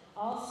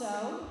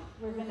 Also,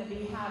 we're going to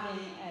be having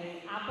an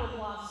apple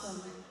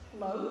blossom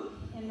float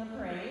in the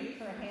parade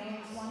for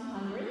Handley's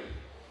 100.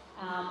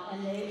 And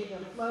the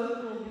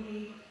float will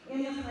be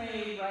in the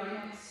parade right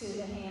next to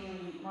the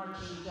Handley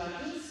marching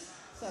judges.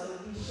 So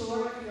be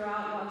sure if you're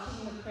out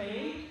watching the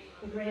parade,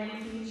 the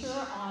grand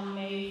feature on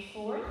May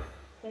 4th,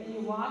 that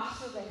you watch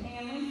for the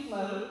Handley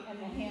float and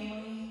the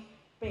Handley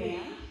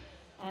band,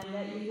 and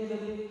that you give a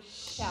big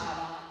shout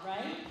out,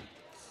 right?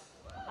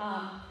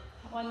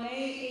 On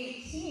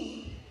May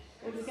 18th,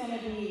 it's going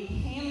to be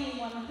Handley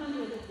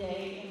 100th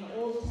Day in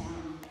Old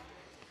Town.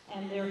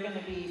 And there are going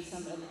to be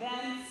some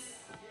events,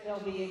 there'll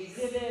be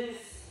exhibits,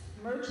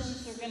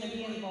 merchants are going to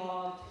be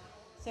involved.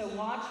 So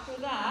watch for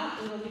that.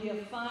 It'll be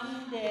a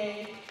fun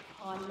day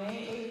on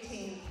May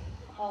 18th,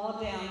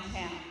 all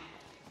downtown.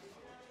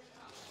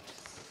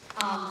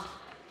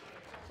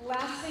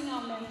 Last thing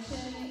I'll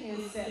mention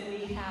is that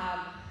we have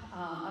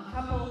a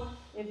couple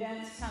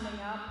events coming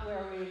up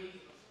where we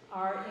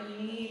are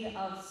in need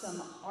of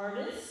some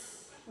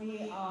artists.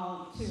 We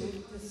to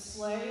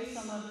display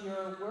some of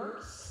your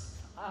works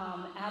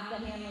at the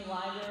Handley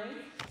Library.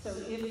 So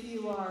if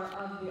you are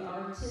of the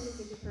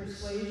artistic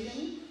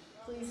persuasion,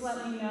 please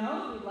let me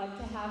know. We'd like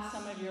to have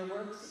some of your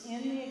works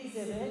in the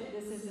exhibit.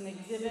 This is an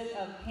exhibit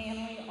of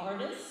Handley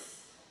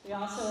artists. We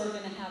also are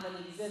going to have an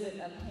exhibit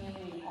of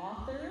Handley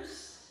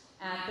authors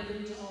at the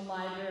Regional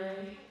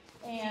Library.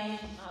 And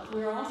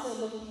we're also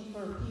looking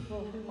for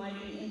people who might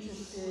be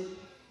interested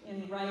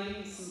in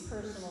writing some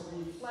personal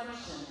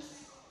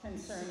reflections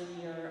concerning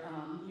your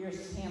years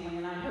of Handley.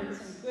 And I heard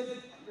some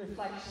good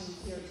reflections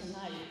here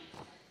tonight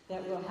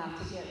that will have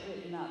to get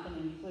written up and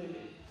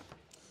included.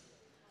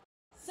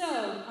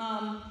 So,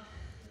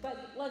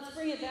 but let's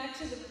bring it back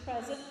to the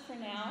present for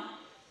now.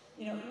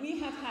 You know, we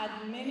have had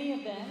many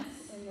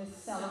events in this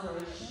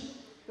celebration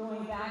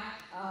going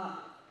back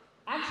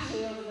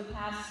actually over the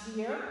past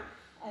year,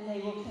 and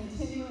they will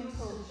continue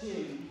until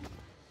June.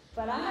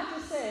 But I have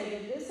to say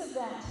that this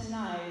event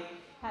tonight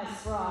has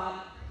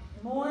brought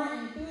more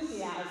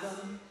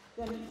enthusiasm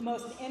than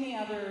most any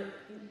other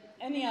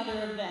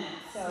event.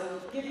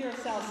 So give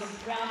yourselves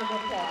a round of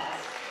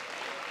applause.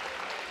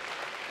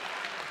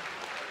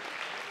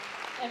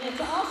 And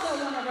it's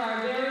also one of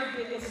our very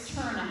biggest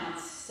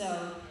turnouts,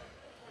 so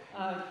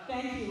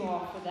thank you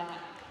all for that.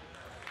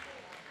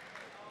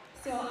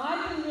 So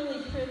I've been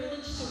really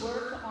privileged to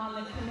work on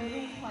the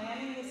committee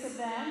planning this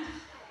event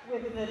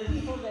with the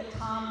people that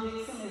Tom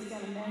Dixon is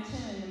going to mention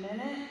in a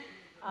minute.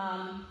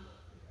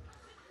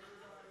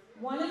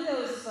 One of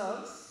those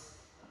folks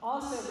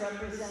also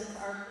represents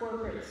our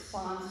corporate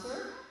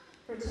sponsor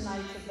for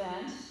tonight's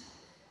event.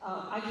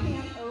 I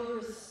can't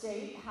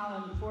overstate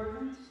how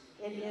important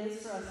it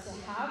is for us to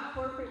have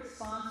corporate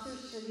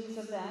sponsors for these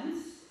events.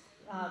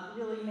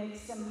 Really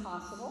makes them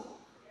possible.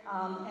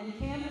 And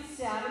Candace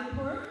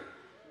Davenport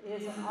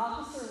is an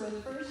officer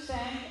with First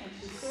Bank, and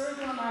she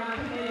served on our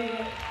committee,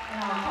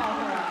 and I'll call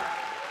her up.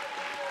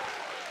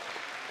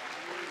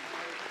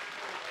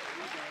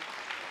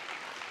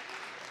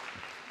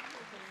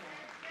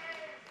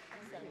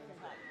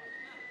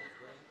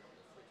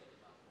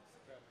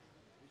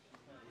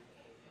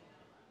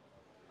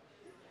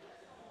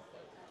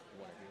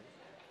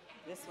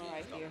 This one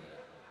right here.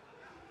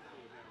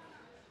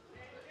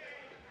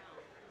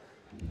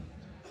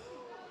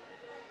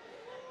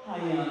 How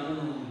y'all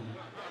doing?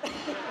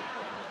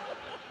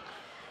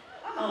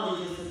 I'm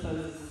only just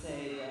supposed to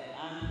say that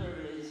I'm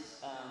privileged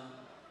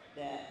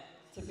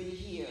to be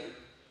here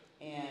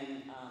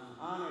and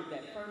honored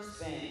that First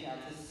Bank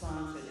got to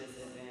sponsor this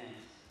event.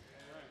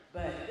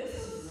 But this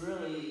is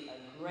really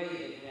a great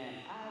event.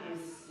 I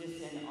was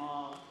just in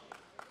awe.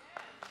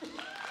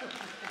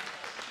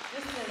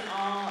 Just in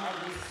awe of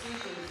the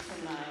speakers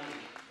tonight.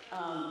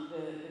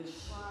 The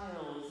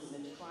trials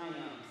and the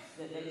triumphs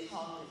that they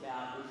talked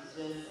about was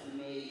just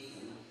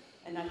amazing.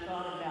 And I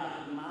thought about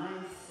the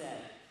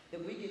mindset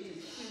that we get to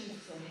choose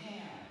to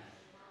have.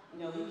 You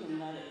know, we can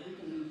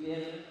be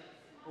bitter,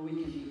 or we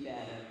can be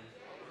better.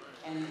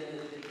 And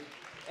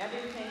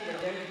everything that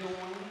they're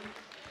doing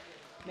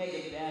made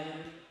it better,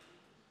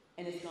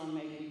 and it's going to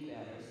make me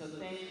better. So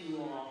thank you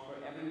all for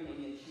everything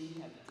that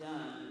you have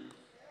done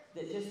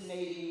that just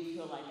made me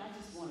feel like I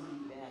just want to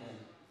be better.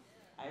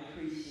 I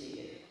appreciate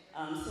it.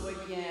 So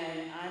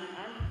again,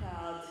 I'm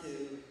proud to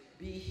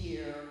be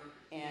here,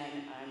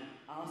 and I'm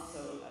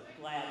also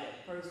glad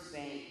that First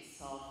Bank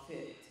saw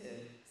fit to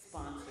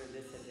sponsor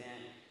this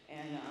event.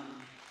 And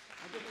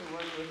I get to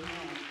work with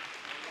him.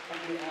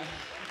 And,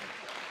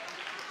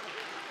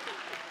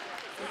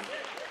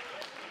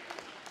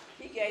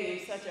 he gave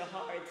him such a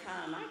hard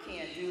time. I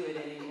can't do it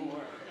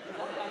anymore.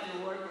 I've got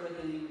to work with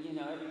him, you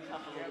know, every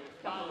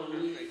couple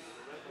of weeks.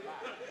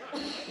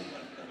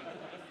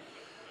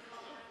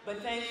 But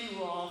thank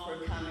you all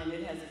for coming.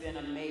 It has been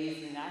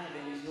amazing. I have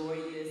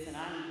enjoyed this, and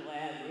I'm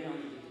glad we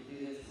only get to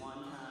do this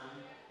one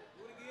time.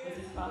 Because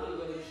it probably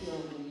would have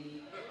killed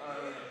me,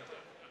 or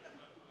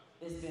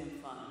it's been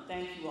fun.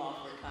 Thank you all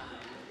for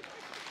coming.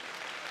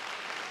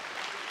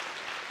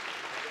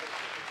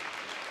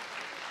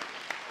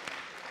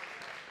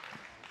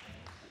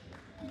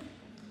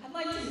 I'd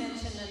like to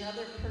mention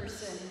another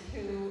person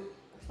who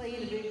played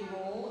a big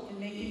role in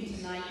making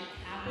tonight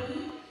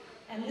happen.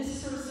 And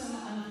this person,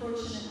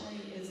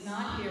 unfortunately, is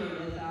not here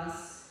with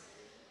us.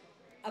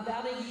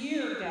 About a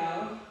year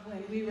ago,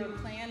 when we were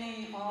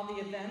planning all the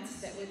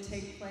events that would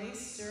take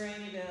place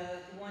during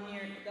the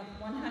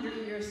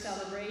 100-year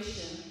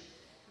celebration,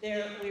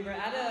 we were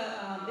at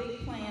a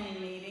big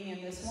planning meeting,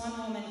 and this one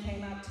woman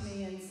came up to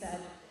me and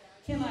said,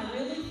 "Kim, I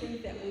really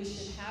think that we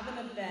should have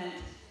an event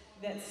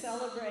that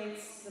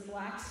celebrates the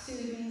Black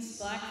students,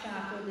 Black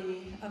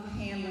faculty of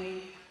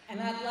Handley, and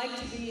I'd like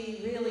to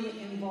be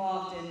really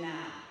involved in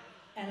that."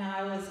 And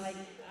I was like,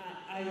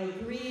 I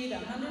agreed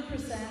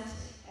 100%,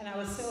 and I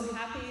was so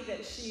happy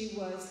that she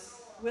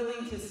was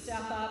willing to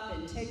step up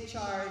and take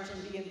charge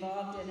and be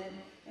involved in it.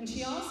 And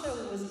she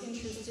also was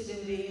interested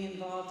in being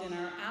involved in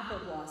our Apple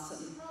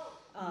Blossom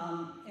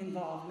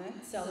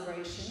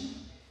celebration.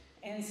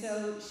 And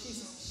so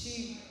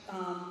she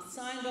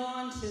signed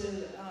on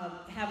to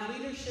have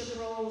leadership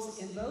roles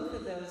in both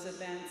of those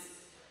events.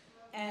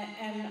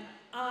 And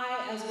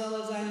I, as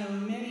well as I know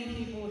many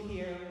people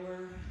here,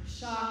 were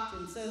shocked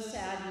and so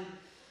saddened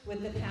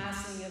with the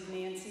passing of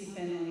Nancy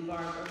Finley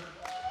Barber.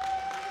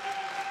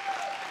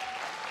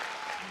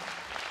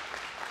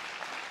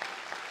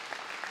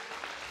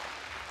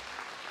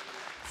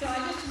 So I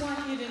just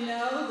want you to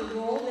know the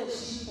role that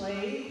she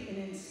played in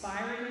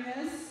inspiring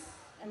this,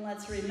 and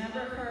let's remember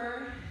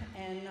her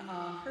and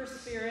her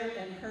spirit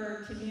and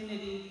her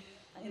community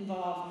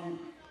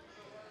involvement.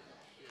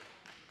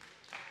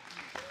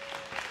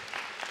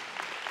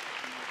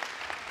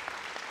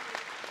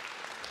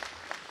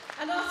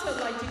 also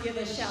like to give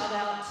a shout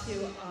out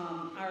to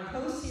our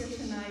host here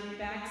tonight,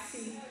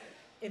 Backseat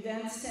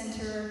Event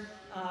Center.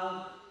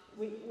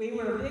 We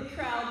were a big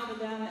crowd for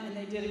them, and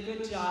they did a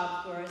good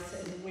job for us,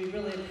 and we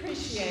really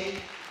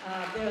appreciate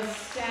their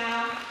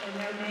staff and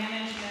their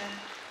management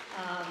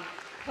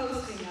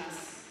hosting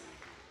us.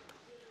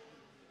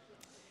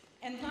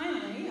 And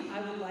finally,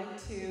 I would like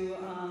to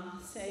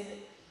say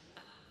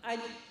that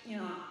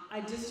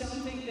I just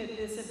don't think that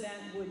this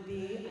event would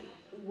be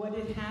what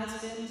it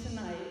has been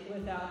tonight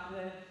without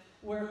the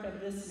work of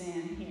this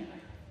man here.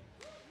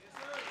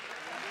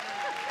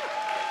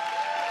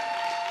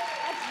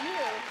 That's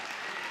you.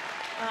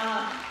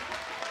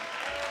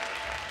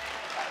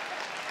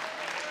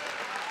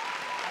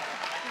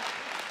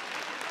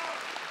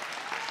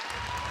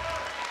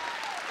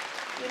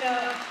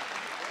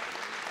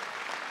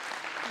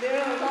 There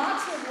are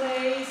lots of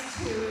ways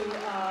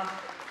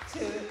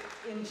to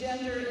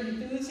engender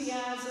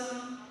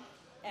enthusiasm,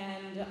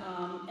 and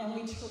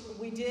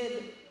we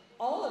did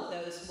all of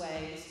those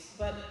ways,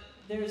 but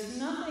there's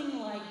nothing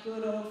like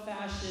good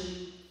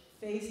old-fashioned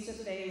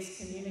face-to-face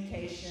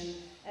communication,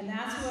 and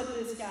that's what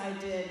this guy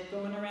did,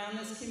 going around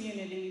this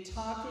community,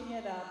 talking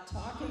it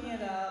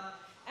up,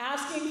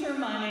 asking for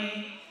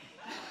money,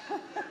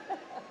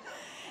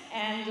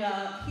 and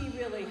he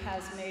really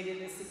has made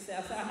it a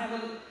success. I have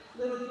a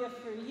little gift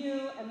for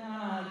you, and then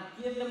I'll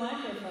give the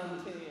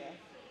microphone to you.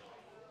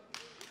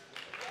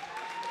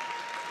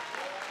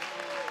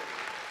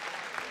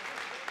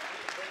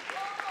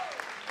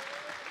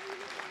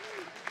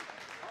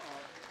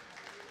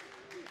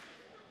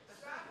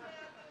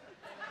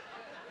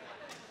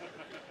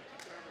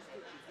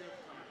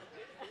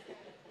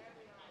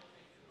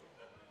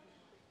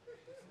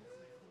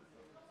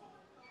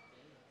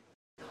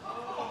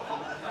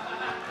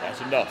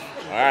 That's enough.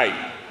 All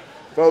right.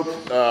 Folks,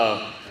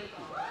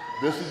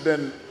 this has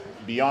been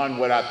beyond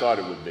what I thought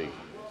it would be.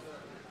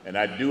 And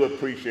I do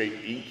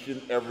appreciate each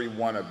and every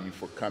one of you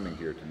for coming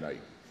here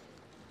tonight.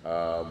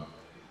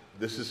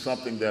 This is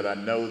something that I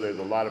know there's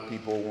a lot of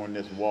people on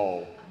this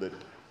wall that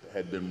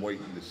had been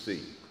waiting to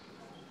see.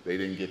 They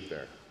didn't get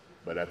there.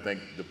 But I think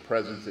the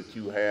presence that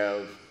you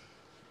have,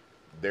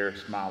 they're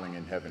smiling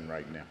in heaven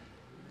right now.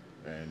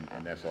 And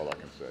that's all I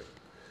can say.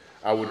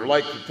 I would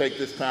like to take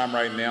this time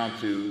right now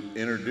to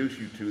introduce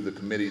you to the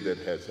committee that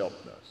has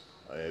helped us.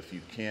 If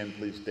you can,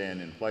 please stand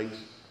in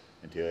place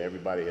until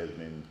everybody has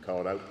been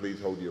called out.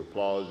 Please hold your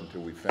applause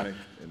until we finish,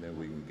 and then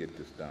we can get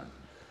this done.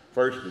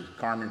 First is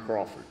Carmen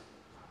Crawford.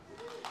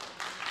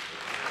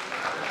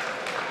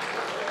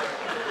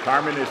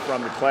 Carmen is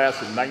from the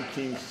class of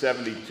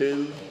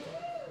 1972.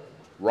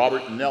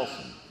 Robert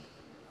Nelson.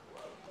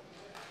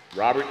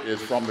 Robert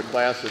is from the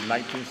class of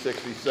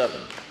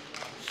 1967.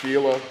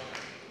 Sheila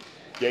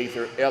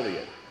Gaither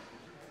Elliott,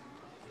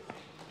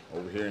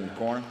 over here in the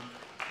corner.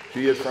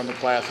 She is from the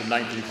class of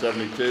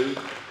 1972.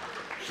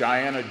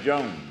 Cheyenne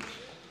Jones.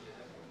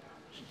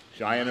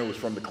 Cheyenne was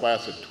from the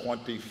class of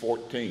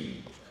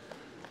 2014.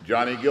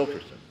 Johnny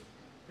Gilkerson.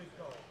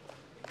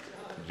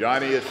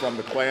 Johnny is from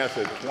the class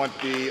of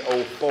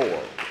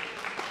 2004.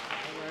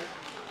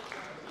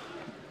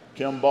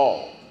 Kim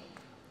Ball.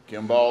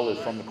 Kim Ball is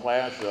from the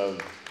class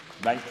of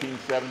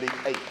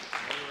 1978.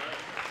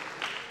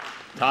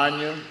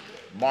 Tanya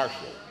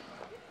Marshall.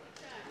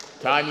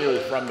 Tanya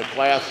is from the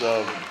class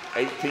of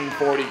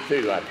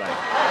 1842, I think.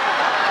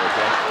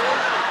 Okay.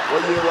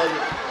 What year was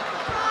it?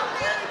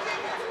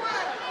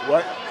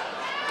 What?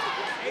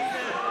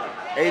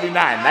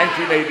 89,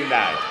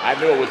 1989. I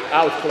knew I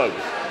was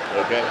close,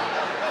 okay?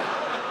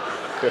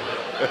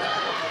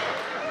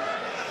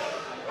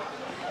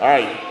 All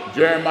right,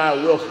 Jeremiah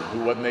Wilson, who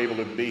wasn't able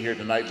to be here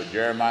tonight, but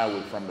Jeremiah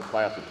was from the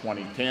class of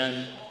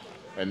 2010.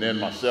 And then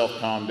myself,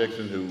 Tom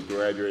Dixon, who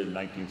graduated in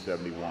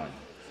 1971.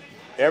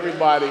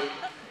 Everybody.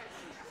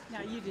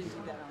 Now, you didn't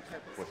do that on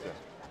purpose. What's that?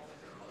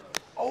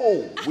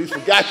 Oh, we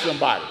forgot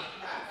somebody.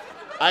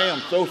 I am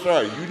so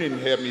sorry. You didn't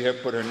have me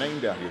put her name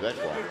down here. That's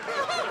why.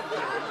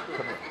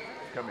 Come here.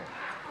 Come here.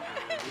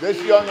 This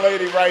young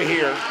lady right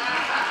here.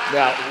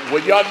 Now,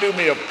 would y'all do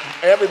me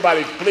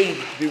everybody please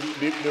do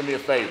me a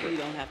favor.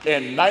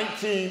 In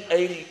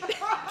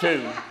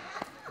 1982,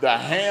 the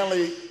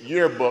Handley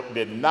yearbook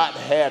did not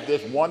have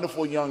this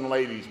wonderful young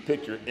lady's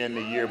picture in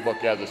the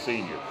yearbook as a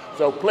senior.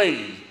 So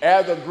please,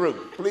 as a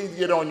group, please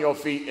get on your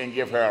feet and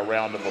give her a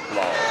round of applause,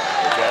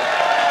 okay?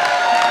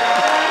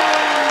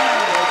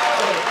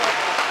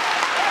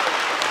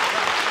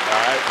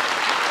 All right.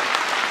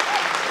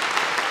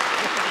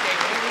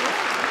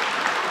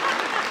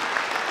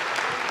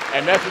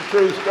 And that's a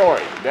true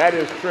story. That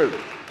is true.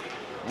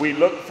 We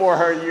looked for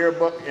her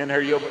yearbook, in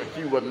her yearbook,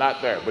 she was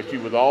not there, but she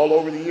was all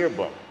over the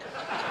yearbook.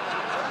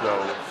 So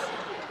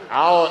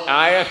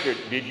I asked her,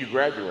 did you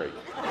graduate?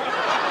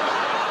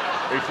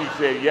 And she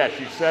said, yes.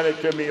 She sent it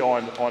to me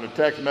on a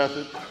text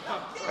message.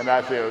 And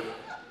I said,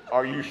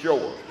 are you sure?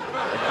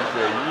 And she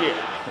said, yeah.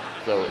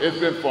 So it's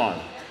been fun.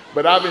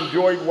 But I've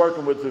enjoyed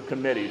working with the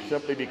committee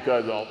simply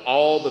because of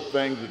all the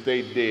things that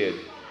they did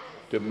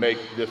to make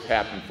this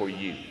happen for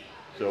you.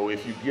 So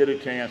if you get a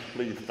chance,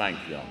 please thank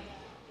them.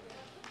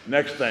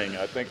 Next thing,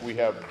 I think we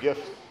have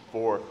gifts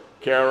for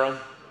Kara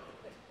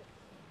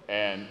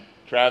and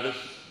Travis.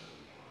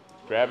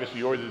 Travis,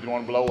 yours is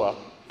going to blow up.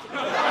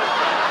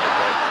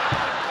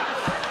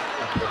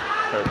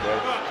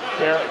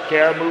 Okay.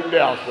 Kara, move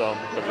down some.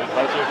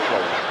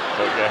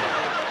 Okay.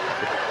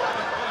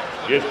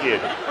 Just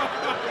kidding.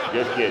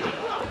 Just kidding.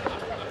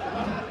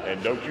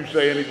 And don't you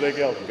say anything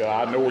else,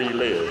 because I know where you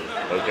live.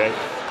 Okay.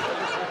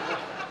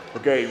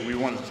 Okay, we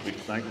want to speak.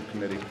 Thank you,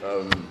 committee.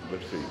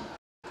 Let's see.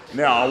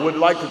 Now, I would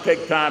like to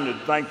take time to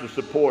thank the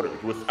supporters.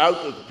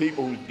 Without the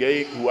people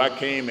who I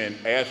came and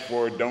asked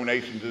for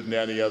donations, this and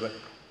that and the other,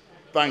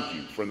 thank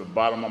you from the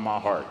bottom of my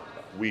heart.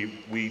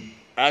 We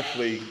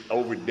actually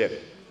overdid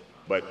it,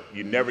 but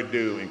you never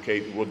do. In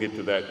case we'll get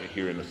to that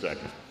here in a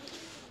second.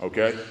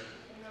 Okay.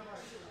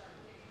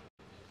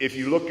 If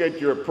you look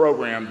at your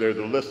program, there's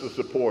a list of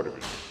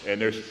supporters, and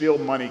there's still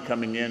money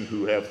coming in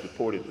who have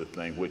supported the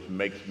thing, which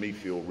makes me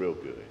feel real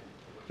good.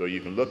 So you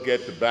can look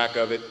at the back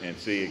of it and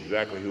see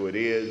exactly who it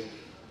is.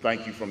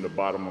 Thank you from the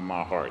bottom of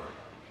my heart.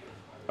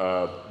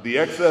 The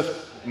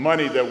excess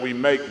money that we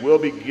make will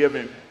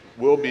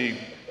be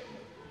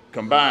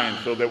combined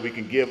so that we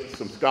can give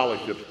some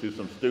scholarships to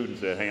some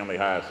students at Handley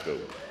High School.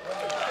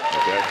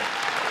 Okay?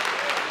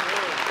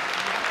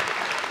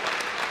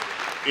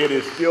 It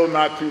is still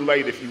not too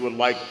late if you would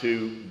like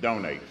to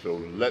donate. So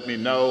let me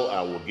know.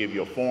 I will give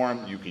you a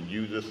form. You can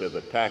use this as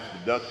a tax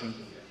deduction.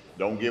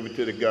 Don't give it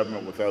to the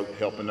government without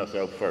helping us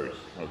out first,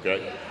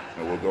 okay?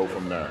 And we'll go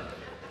from there.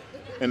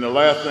 And the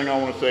last thing I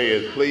want to say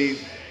is,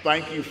 please,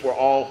 thank you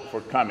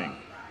for coming.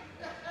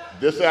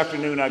 This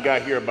afternoon I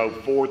got here about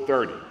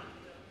 4:30.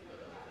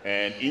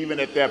 And even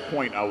at that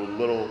point, I was a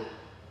little,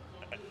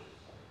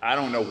 I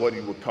don't know what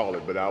you would call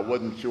it, but I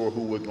wasn't sure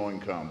who was going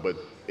to come. But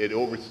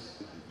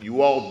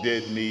you all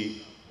did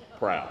me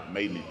proud,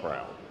 made me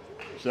proud.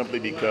 Simply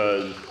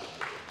because,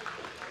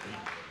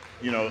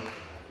 you know,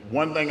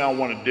 one thing I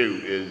want to do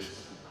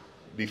is,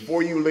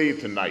 before you leave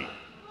tonight,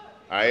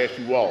 I ask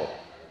you all,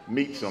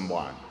 meet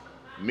someone.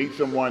 Meet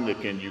someone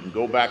that you can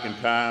go back in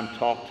time,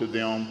 talk to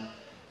them.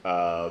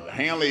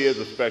 Handley is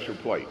a special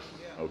place,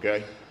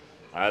 okay?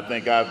 I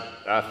think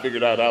I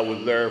figured out I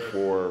was there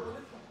for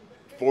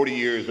 40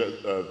 years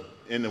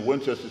in the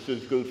Winchester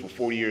City Schools for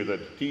 40 years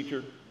as a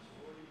teacher,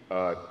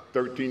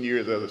 13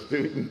 years as a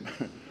student.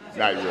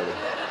 Not really.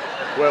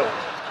 Well,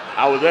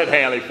 I was at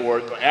Handley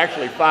for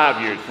actually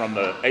 5 years, from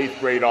the 8th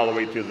grade all the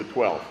way to the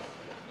 12th.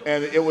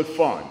 And it was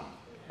fun.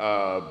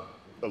 A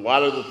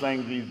lot of the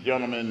things these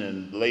gentlemen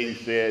and ladies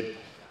said,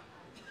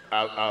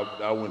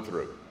 I went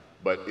through.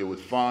 But it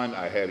was fun.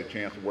 I had a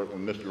chance to work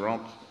with Mr.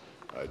 Rumps,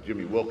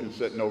 Jimmy Wilkins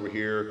sitting over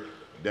here,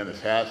 Dennis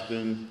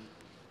Haston,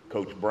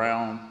 Coach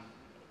Brown,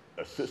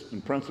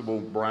 Assistant Principal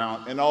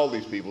Brown, and all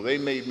these people. They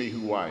made me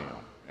who I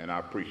am, and I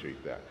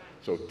appreciate that.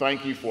 So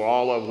thank you for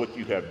all of what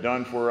you have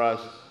done for us.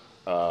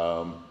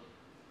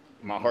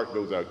 My heart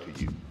goes out to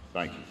you.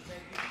 Thank you.